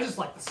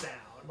sound.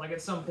 Like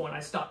at some point I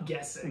stop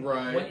guessing.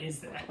 Right. What is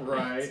that?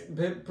 Right.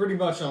 But pretty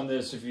much on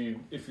this, if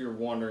you're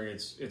wondering,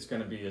 it's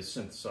going to be a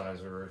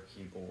synthesizer or a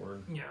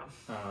keyboard. Yeah.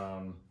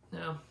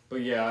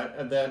 But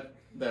yeah,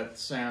 that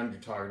sound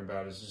you're talking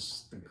about is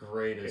just the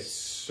greatest. It's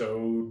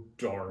so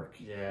dark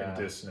and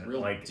dissonant.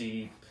 Real like,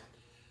 deep.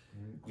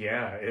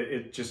 Yeah,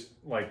 it just,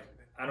 like,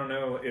 I don't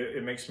know,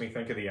 it makes me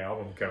think of the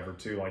album cover,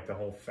 too, like the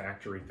whole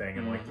factory thing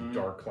and, like, the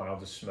dark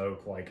clouds of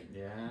smoke. Like,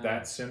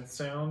 that synth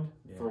sound,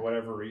 for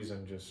whatever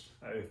reason, just,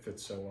 it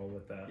fits so well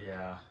with that.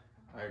 Yeah,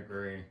 I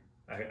agree.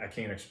 I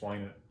can't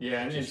explain it.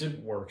 Yeah, and it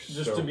works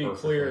just so to be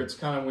perfectly. clear, it's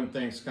kind of when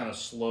things kind of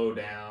slow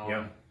down.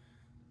 Yeah.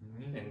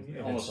 And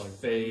almost like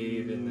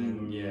fade, and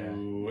then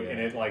and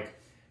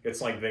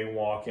it's like they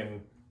walk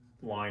in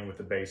line with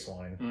the bass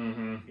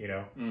line.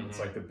 It's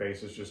like the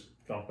bass is just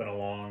thumping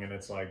along, and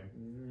it's like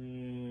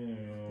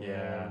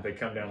they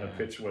come down to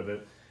pitch with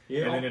it,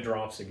 and then it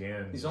drops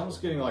again. He's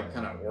almost getting like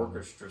kind of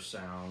orchestra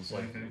sounds,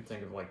 like you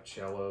think of like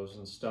cellos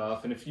and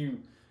stuff. And if you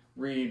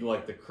read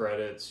like the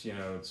credits,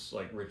 it's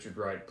like Richard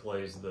Wright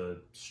plays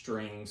the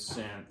string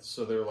synth,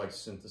 so they're like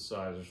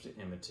synthesizers to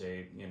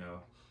imitate,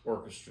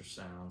 orchestra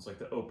sounds, like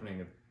the opening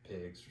of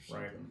Pigs or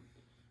something.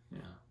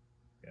 Right.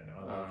 Yeah, no,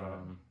 I love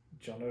that.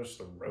 Did y'all notice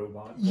the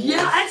robot voice? Yeah,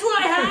 that's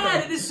what I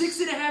had at the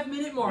 6.5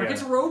 minute mark.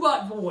 It's a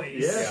robot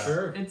voice. Yeah,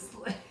 sure. It's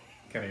like...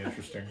 kind of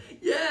interesting.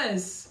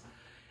 Yes.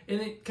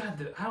 And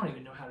I don't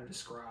even know how to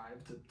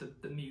describe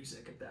the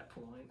music at that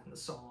point in the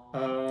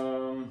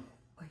song.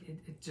 Like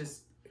it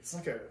just... It's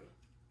like a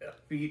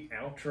upbeat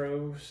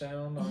outro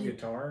sound on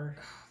guitar.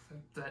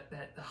 The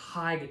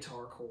high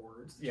guitar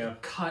chords. Yeah.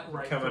 Cut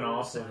right coming through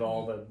off of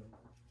all the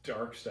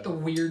dark stuff. the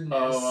weirdness.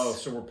 Oh,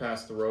 so we're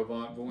past the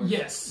robot voice?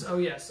 Yes. Oh,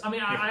 yes. I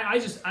mean, I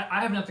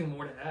have nothing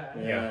more to add.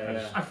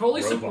 Yeah. I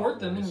fully Robot support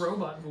them in voice.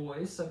 robot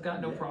voice. I've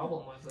got no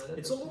problem with it.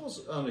 It's a little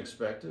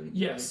unexpected.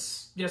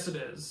 Yes. Yes, it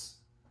is.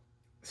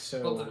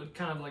 So Well, the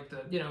kind of like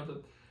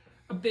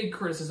a big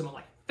criticism of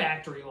like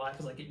factory life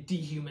is like it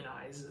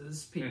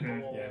dehumanizes people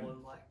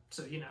and like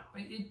so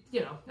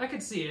I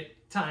could see it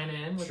tying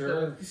in with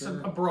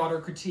a broader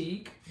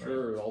critique.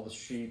 Sure, all the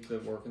sheep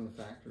that work in the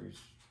factories.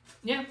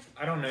 Yeah.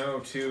 I don't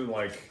know too,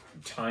 like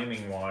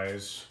timing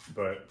wise,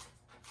 but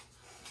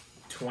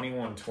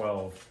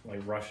 2112, like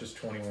Rush's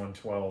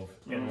 2112,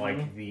 and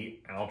like the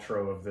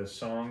outro of this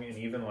song, and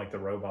even like the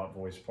robot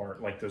voice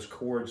part, like those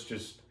chords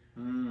just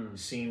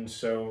seem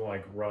so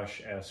like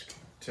Rush-esque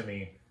to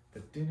me. I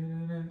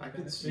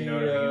could see. You know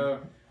what I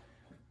mean?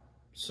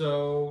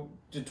 So,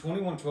 did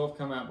 2112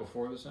 come out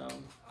before this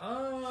album?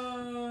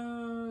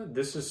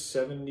 This is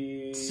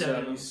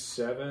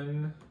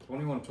 77.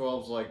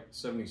 2112's like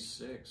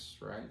 76,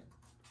 right?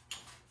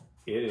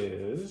 It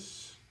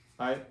is.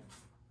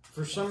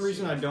 For some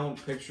reason, I don't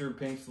picture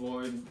Pink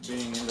Floyd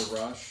being into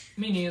Rush.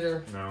 Me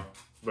neither. No,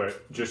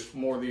 but just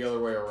More the other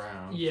way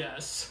around.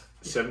 Yes.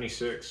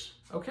 76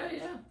 Okay.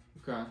 Yeah.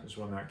 Okay. is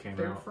when that came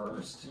They're out.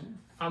 first. Yeah.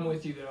 I'm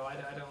with you though. I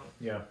don't.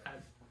 Yeah.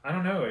 I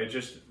don't know. It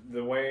just,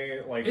 the way,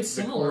 like, It's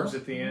the similar. chords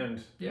at the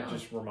end, Yeah. it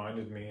just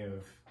reminded me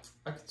of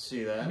I could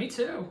see that. Me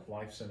too.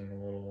 Life's in a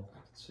little I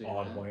could see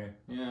odd that. way.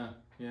 Yeah.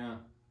 I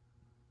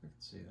could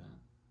see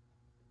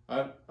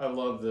that. I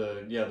love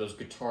those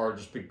guitar,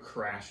 just big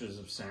crashes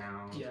of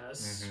sound.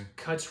 Yes.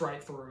 Cuts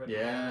right through it.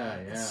 Yeah,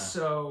 man. yeah. It's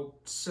so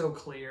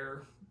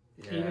clear.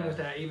 Yeah.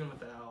 Even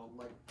without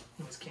like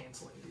noise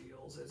canceling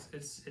deals,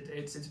 it's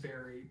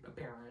very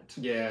apparent.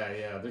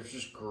 Yeah. There's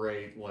just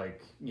great,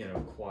 like,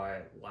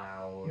 quiet,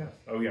 loud. Yeah.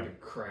 Oh, yeah. Big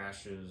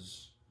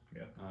crashes.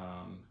 Yeah.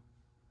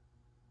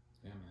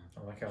 Yeah, man.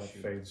 I like how it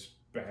fades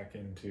back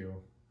into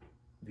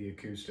the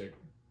acoustic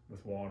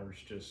with Waters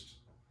just...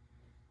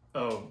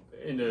 Oh,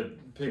 into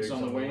Pigs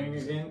on the Wing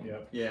Wings. again?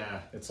 Yep.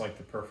 Yeah. It's like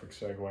the perfect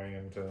segue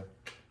into...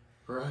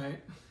 Right.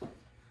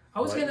 I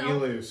was Let gonna You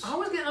Loose. I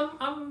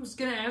was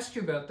gonna ask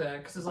you about that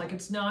because it's like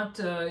it's not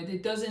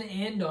it doesn't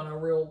end on a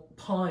real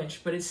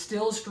punch, but it's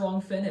still a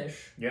strong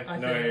finish. Yeah, I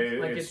no,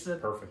 think. Like it's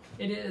perfect,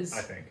 It is.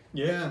 I think.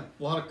 Yeah,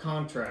 a lot of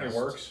contrast. It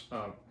works.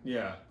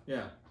 Yeah.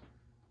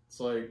 It's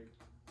like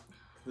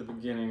the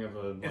beginning of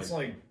a It's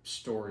like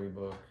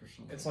storybook or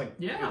something. It's like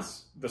Yeah.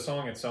 the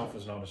song itself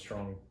is not a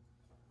strong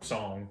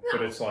song, No.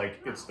 but it's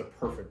the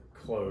perfect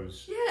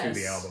close to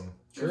the album.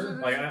 Sure.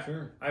 Like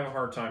Sure. I have a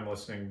hard time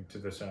listening to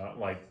this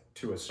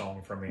to a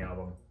song from the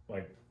album.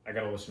 Like I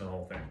gotta listen to the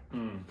whole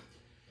thing.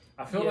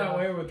 I feel that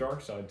way with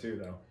Dark Side too,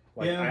 though.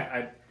 Like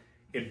I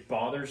it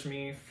bothers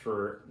me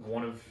for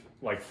one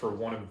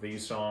of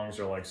these songs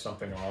or like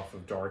something off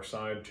of Dark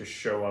Side to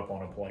show up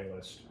on a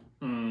playlist.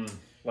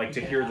 Like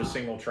to hear the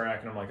single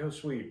track and I'm like, oh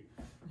sweet,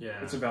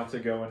 it's about to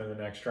go into the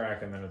next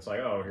track, and then it's like,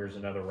 oh, here's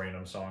another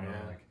random song. And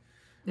I'm like,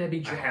 That'd be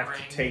I jarring. have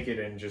to take it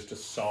in just a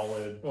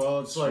solid. Well,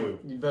 it's swoop.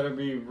 like you better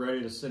be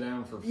ready to sit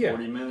down for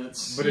 40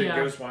 minutes. But it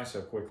goes by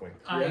so quickly.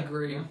 I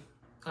agree.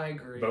 I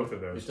agree. Both of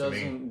those.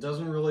 It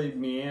doesn't really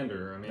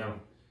meander. I mean, No.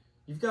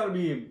 you've got to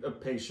be a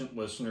patient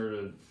listener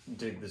to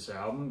dig this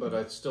album, but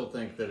I still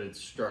think that it's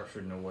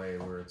structured in a way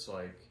where it's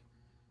like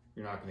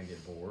you're not going to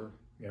get bored.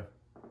 Yeah.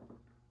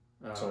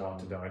 It's a lot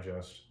to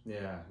digest.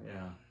 Yeah.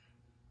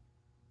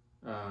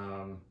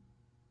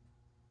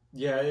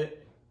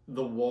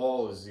 The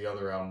Wall is the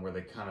other album where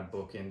they kind of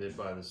bookended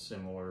by the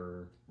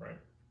similar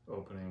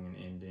opening and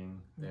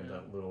ending. They have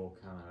that little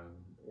kind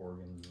of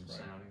organ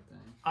sounding thing.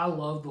 I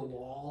love The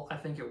Wall. I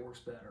think it works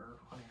better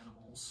on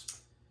Animals,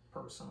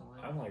 personally.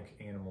 I like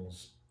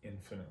Animals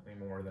infinitely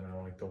more than I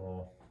like The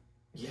Wall.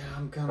 Yeah,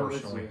 I'm kind of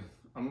with you.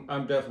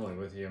 I'm definitely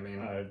with you. I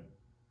mean,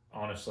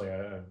 honestly,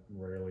 I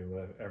rarely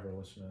ever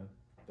listen to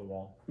The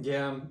Wall.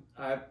 Yeah,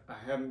 I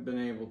haven't been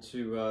able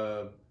to.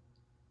 I've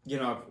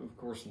of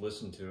course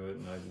listened to it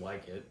and I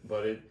like it,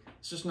 but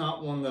it's just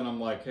not one that I'm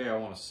like, hey, I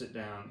want to sit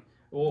down.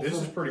 Well, this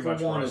is pretty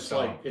much one. where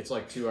It's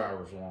like 2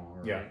 hours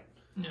long. Right?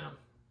 Yeah.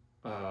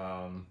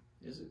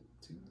 Is it?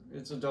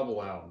 It's a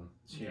double album.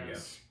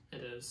 Yes,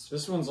 it is.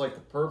 This one's like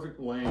the perfect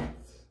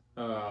length.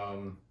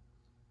 To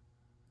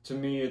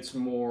me, it's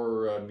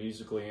more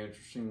musically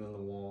interesting than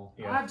The Wall.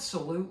 Yeah.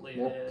 Absolutely,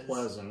 more it is.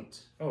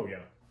 Pleasant. Oh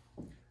yeah.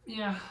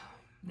 Yeah.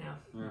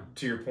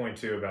 To your point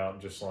too about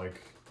just like,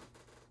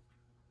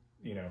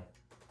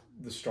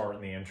 the start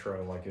and the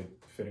intro, like it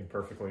fitting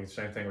perfectly.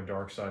 Same thing with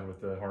Dark Side with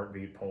the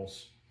heartbeat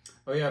pulse.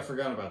 Oh yeah, I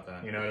forgot about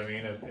that. You know what I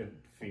mean? It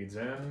feeds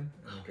in and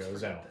it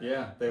goes out.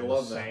 Yeah, they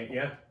love that.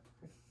 Yeah,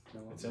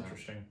 it's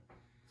interesting.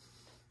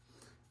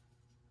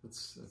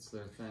 It's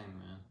their thing,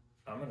 man.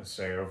 I'm gonna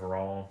say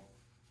overall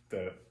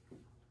that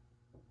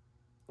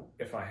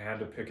if I had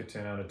to pick a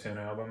 10 out of 10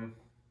 album,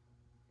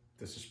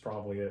 this is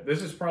probably it.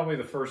 This is probably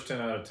the first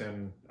 10 out of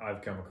 10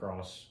 I've come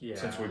across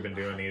since we've been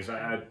doing these.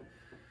 I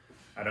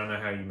don't know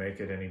how you make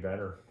it any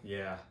better.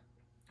 Yeah.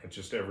 It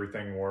just,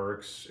 everything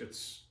works.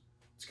 It's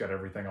got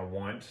everything I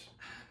want.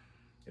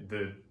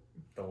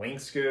 the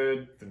length's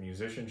good, the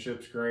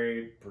musicianship's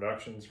great,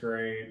 production's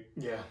great,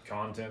 Yeah.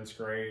 content's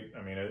great.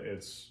 I mean,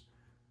 it's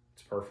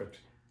perfect.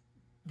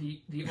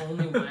 The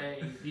only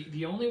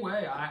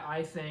way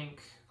I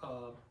think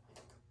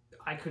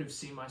I could have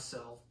seen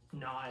myself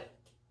not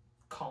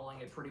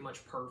calling it pretty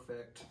much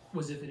perfect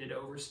was if it had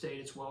overstayed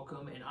its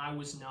welcome, and I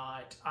was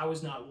not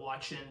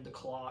watching the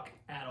clock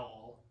at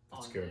all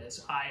on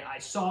this. I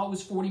saw it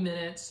was 40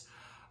 minutes.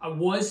 I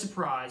was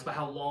surprised by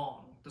how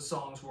long the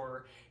songs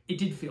were. It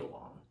did feel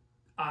long.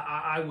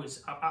 I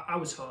was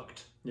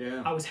hooked.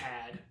 Yeah. I was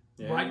had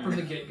right from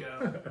the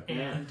get-go.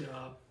 And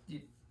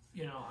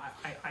you know,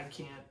 I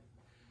can't.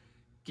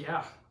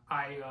 Yeah,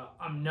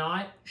 I'm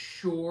not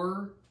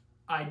sure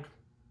I'd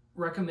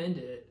recommend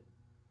it,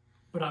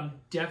 but I'm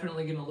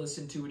definitely going to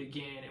listen to it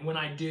again. And when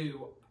I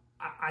do,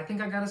 I think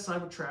I got to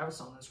side with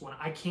Travis on this one.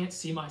 I can't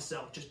see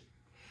myself just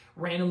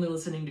randomly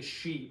listening to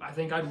Sheep. I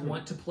think I'd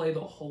want to play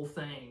the whole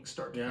thing,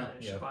 start to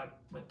finish, if I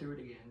went through it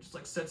again. Just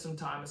like set some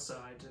time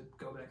aside to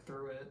go back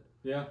through it.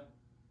 Yeah.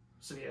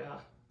 So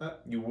yeah.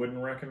 You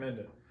wouldn't recommend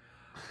it?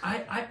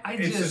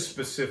 It's a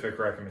specific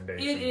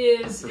recommendation. It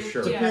is. For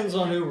sure. Depends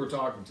on who we're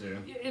talking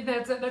to.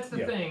 That's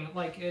the thing.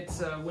 Like,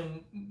 it's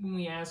when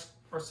we ask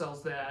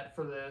ourselves that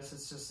for this,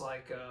 it's just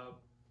like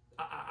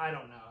I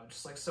don't know,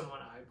 just like someone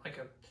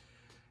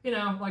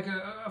like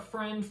a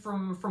friend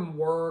from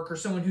work, or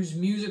someone whose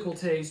musical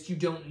taste you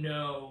don't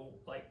know,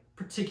 like,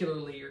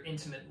 particularly or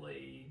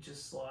intimately,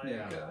 just like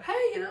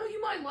hey, you know, you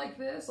might like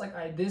this.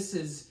 Like,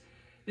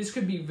 this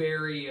could be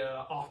very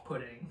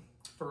off-putting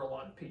for a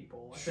lot of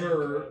people.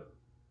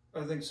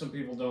 I think some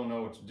people don't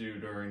know what to do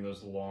during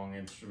those long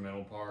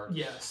instrumental parts.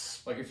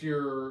 Yes. Like, if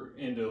you're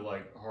into,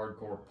 like,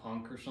 hardcore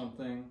punk or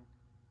something,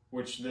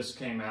 which this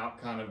came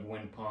out kind of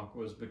when punk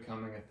was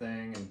becoming a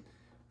thing, and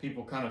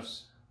people kind of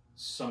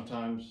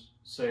sometimes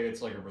say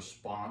it's like a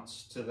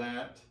response to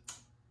that.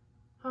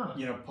 Huh.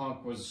 You know,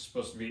 punk was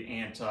supposed to be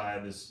anti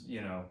this, you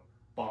know,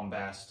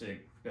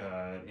 bombastic,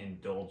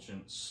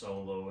 indulgent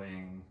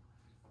soloing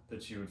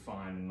that you would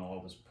find in all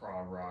this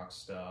prog rock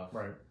stuff.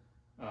 Right.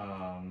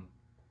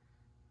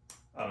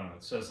 I don't know,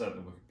 it says that on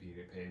the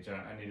Wikipedia page.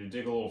 I need to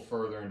dig a little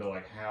further into,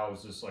 like, how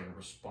is this like a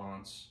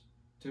response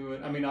to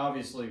it? I mean,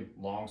 obviously,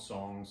 long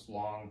songs,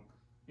 long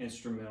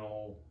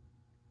instrumental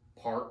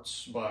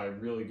parts by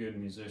really good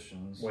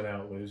musicians.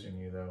 Without losing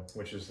you, though,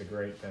 which is the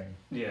great thing.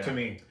 Yeah. To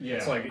me. Yeah.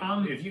 It's like,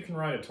 if you can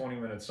write a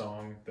 20-minute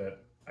song that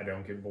I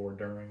don't get bored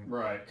during.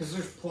 Right, because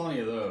there's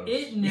plenty of those.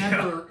 It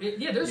never...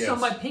 there's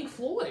some by Pink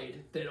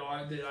Floyd that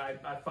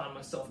I find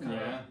myself kind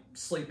of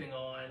sleeping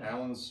on.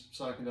 Alan's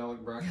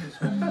Psychedelic Breakfast.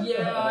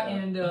 Yeah,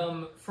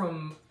 and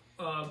from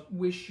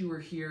Wish You Were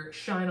Here,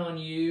 Shine On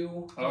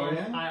You.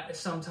 I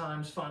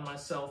sometimes find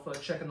myself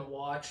checking the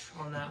watch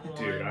on that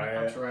one. Dude,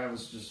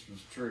 Travis just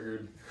was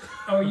triggered.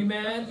 Oh, are you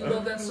mad? You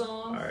love that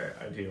song?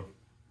 I do.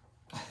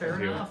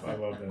 Fair enough. I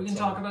love that We can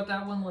song. talk about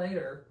that one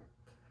later.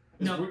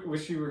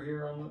 Wish You Were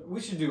Here on the...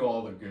 We should do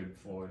all the good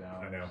Floyd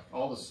albums. I know.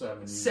 All the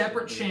 70s.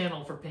 Separate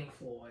channel for Pink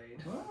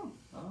Floyd. Well,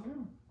 I don't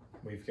know.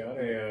 We've got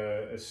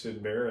a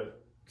Syd Barrett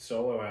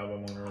solo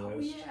album on our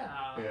list.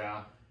 Yeah.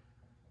 Yeah.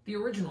 The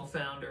original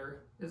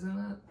founder, isn't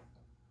it?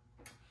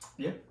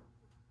 Yeah.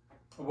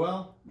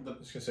 Well, I was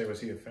going to say, was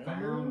he a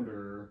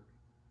founder?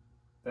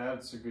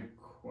 That's a good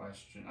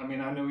question. I mean,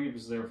 I know he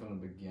was there from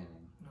the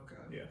beginning.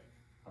 Okay. Yeah.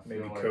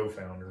 Maybe like,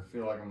 co-founder. I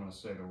feel like I'm going to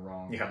say the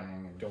wrong thing.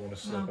 And don't want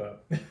to slip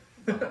up.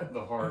 the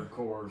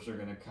hardcores are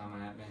going to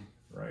come at me.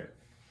 Right.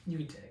 You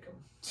can take them.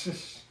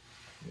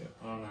 Yeah.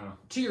 I don't know.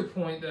 To your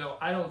point, though,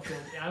 I don't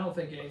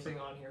think anything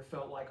on here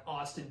felt like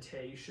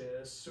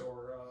ostentatious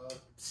or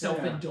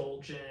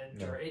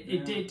self-indulgent, or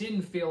it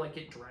didn't feel like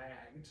it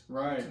dragged.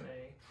 Right. To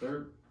me.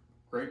 They're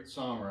great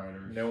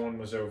songwriters. No one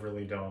was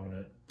overly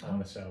dominant on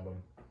this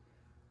album.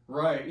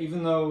 Right,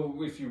 even though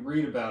if you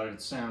read about it,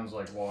 it sounds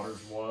like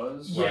Waters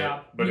was. Yeah,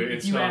 right. But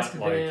it's you not ask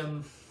like...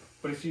 them.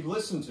 But if you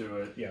listen to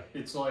it,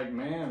 it's like,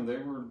 man, they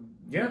were...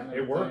 Yeah,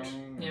 it worked.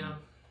 Yeah.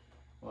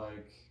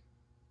 Like,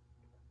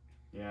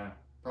 yeah,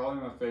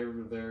 probably my favorite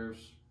of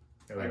theirs.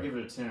 I give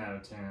it a 10 out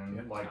of 10.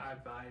 Yeah. Like,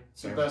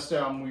 it's the best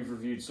album we've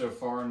reviewed so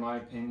far, in my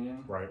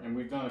opinion. Right. And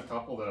we've done a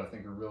couple that I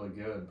think are really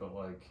good, but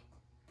like...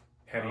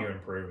 How do you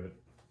improve it?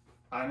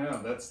 I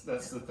know, that's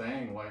the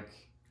thing, like...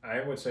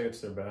 I would say it's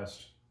their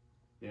best.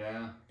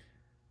 Yeah.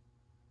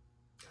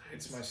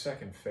 It's my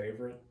second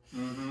favorite.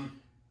 Mm-hmm.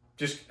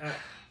 Just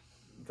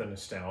the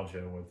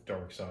nostalgia with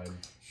Dark Side.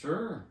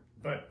 Sure.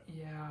 But,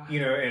 yeah, you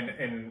know,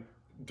 and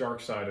Dark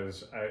Side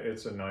is,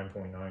 it's a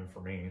 9.9 for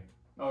me.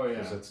 Oh, yeah.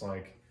 Because it's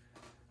like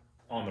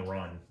on the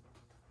run.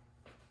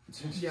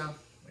 Yeah.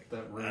 Like,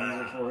 that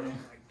ruins it for you. Oh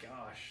my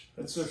gosh.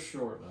 That's so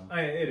short, though.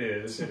 It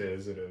is.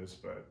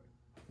 But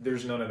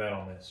there's none of that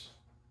on this.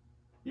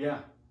 Yeah.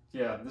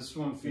 Yeah, this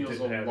one feels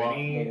a lot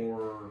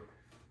more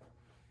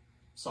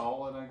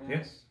solid, I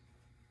guess.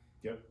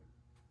 Yep.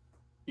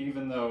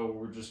 Even though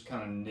we're just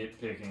kind of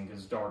nitpicking,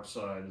 because Dark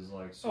Side is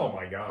like so oh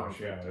my gosh,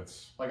 perfect. Yeah,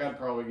 it's... Like, I'd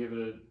probably give it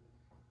a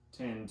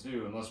 10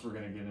 too, unless we're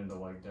going to get into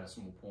like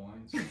decimal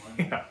points.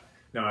 Yeah.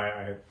 No,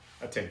 I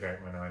take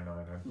back my 9.9.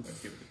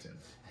 I'd give it a 10.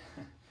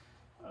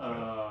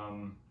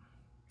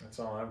 That's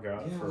all I've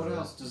got. Yeah, what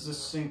else? Does this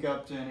sync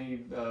up to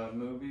any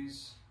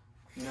movies?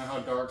 You know how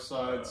Dark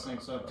Side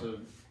syncs up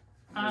to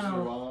Wizard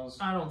of Oz?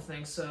 I don't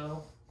think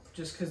so.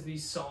 Just because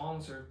these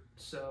songs are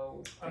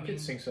so... I think it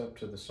syncs up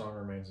to The Song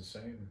Remains the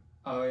Same.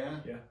 Oh, yeah?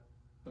 Yeah.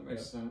 That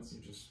makes sense.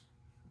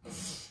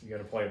 You got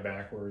to play it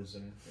backwards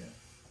and, yeah.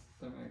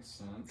 That makes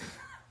sense.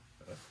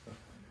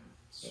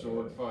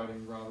 Sword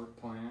fighting Robert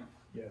Plant.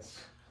 Yes.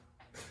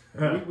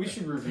 We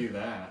should review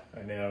that.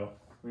 I know.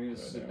 We need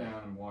to sit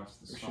down and watch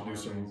the song. We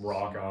should do some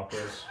rock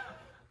operas.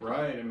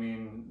 Right, I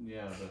mean,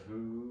 yeah, The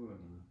Who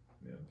and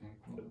Pink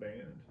Floyd. The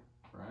band.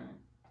 Right.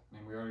 I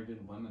mean, we already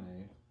did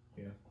Lemonade.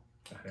 Yeah,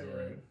 I know,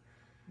 right?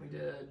 We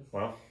did.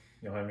 Well,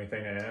 you'll have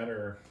anything to add,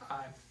 or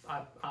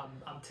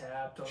I'm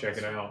tapped. Check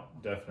it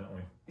out,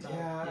 definitely.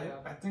 Yeah,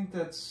 I think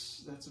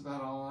that's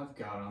about all I've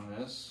got on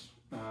this.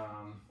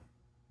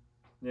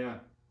 Yeah,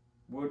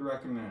 would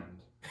recommend.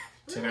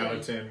 10 out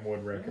of 10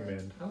 would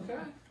recommend. Okay.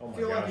 Oh my I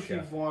feel gosh, like if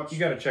you've watched, you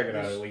got to check it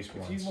out at least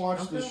once. If you've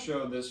watched this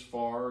show this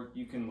far,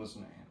 you can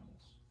listen to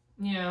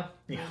Animals.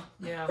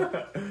 Yeah.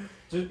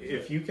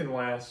 If you can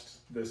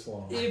last this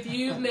long, if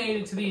you've made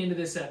it to the end of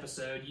this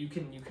episode, you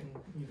can.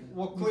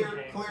 Well,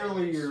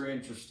 clearly you're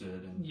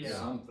interested in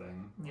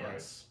something.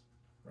 Yes.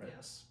 Right.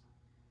 Yes.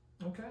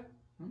 Okay.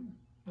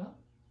 Well,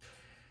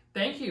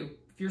 thank you.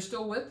 If you're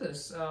still with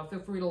us, feel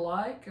free to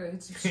like,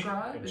 hit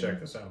subscribe, and check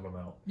this album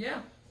out.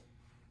 Yeah.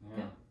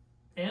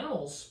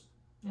 Animals.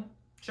 Yeah.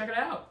 Check it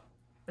out.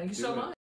 Thank you so much.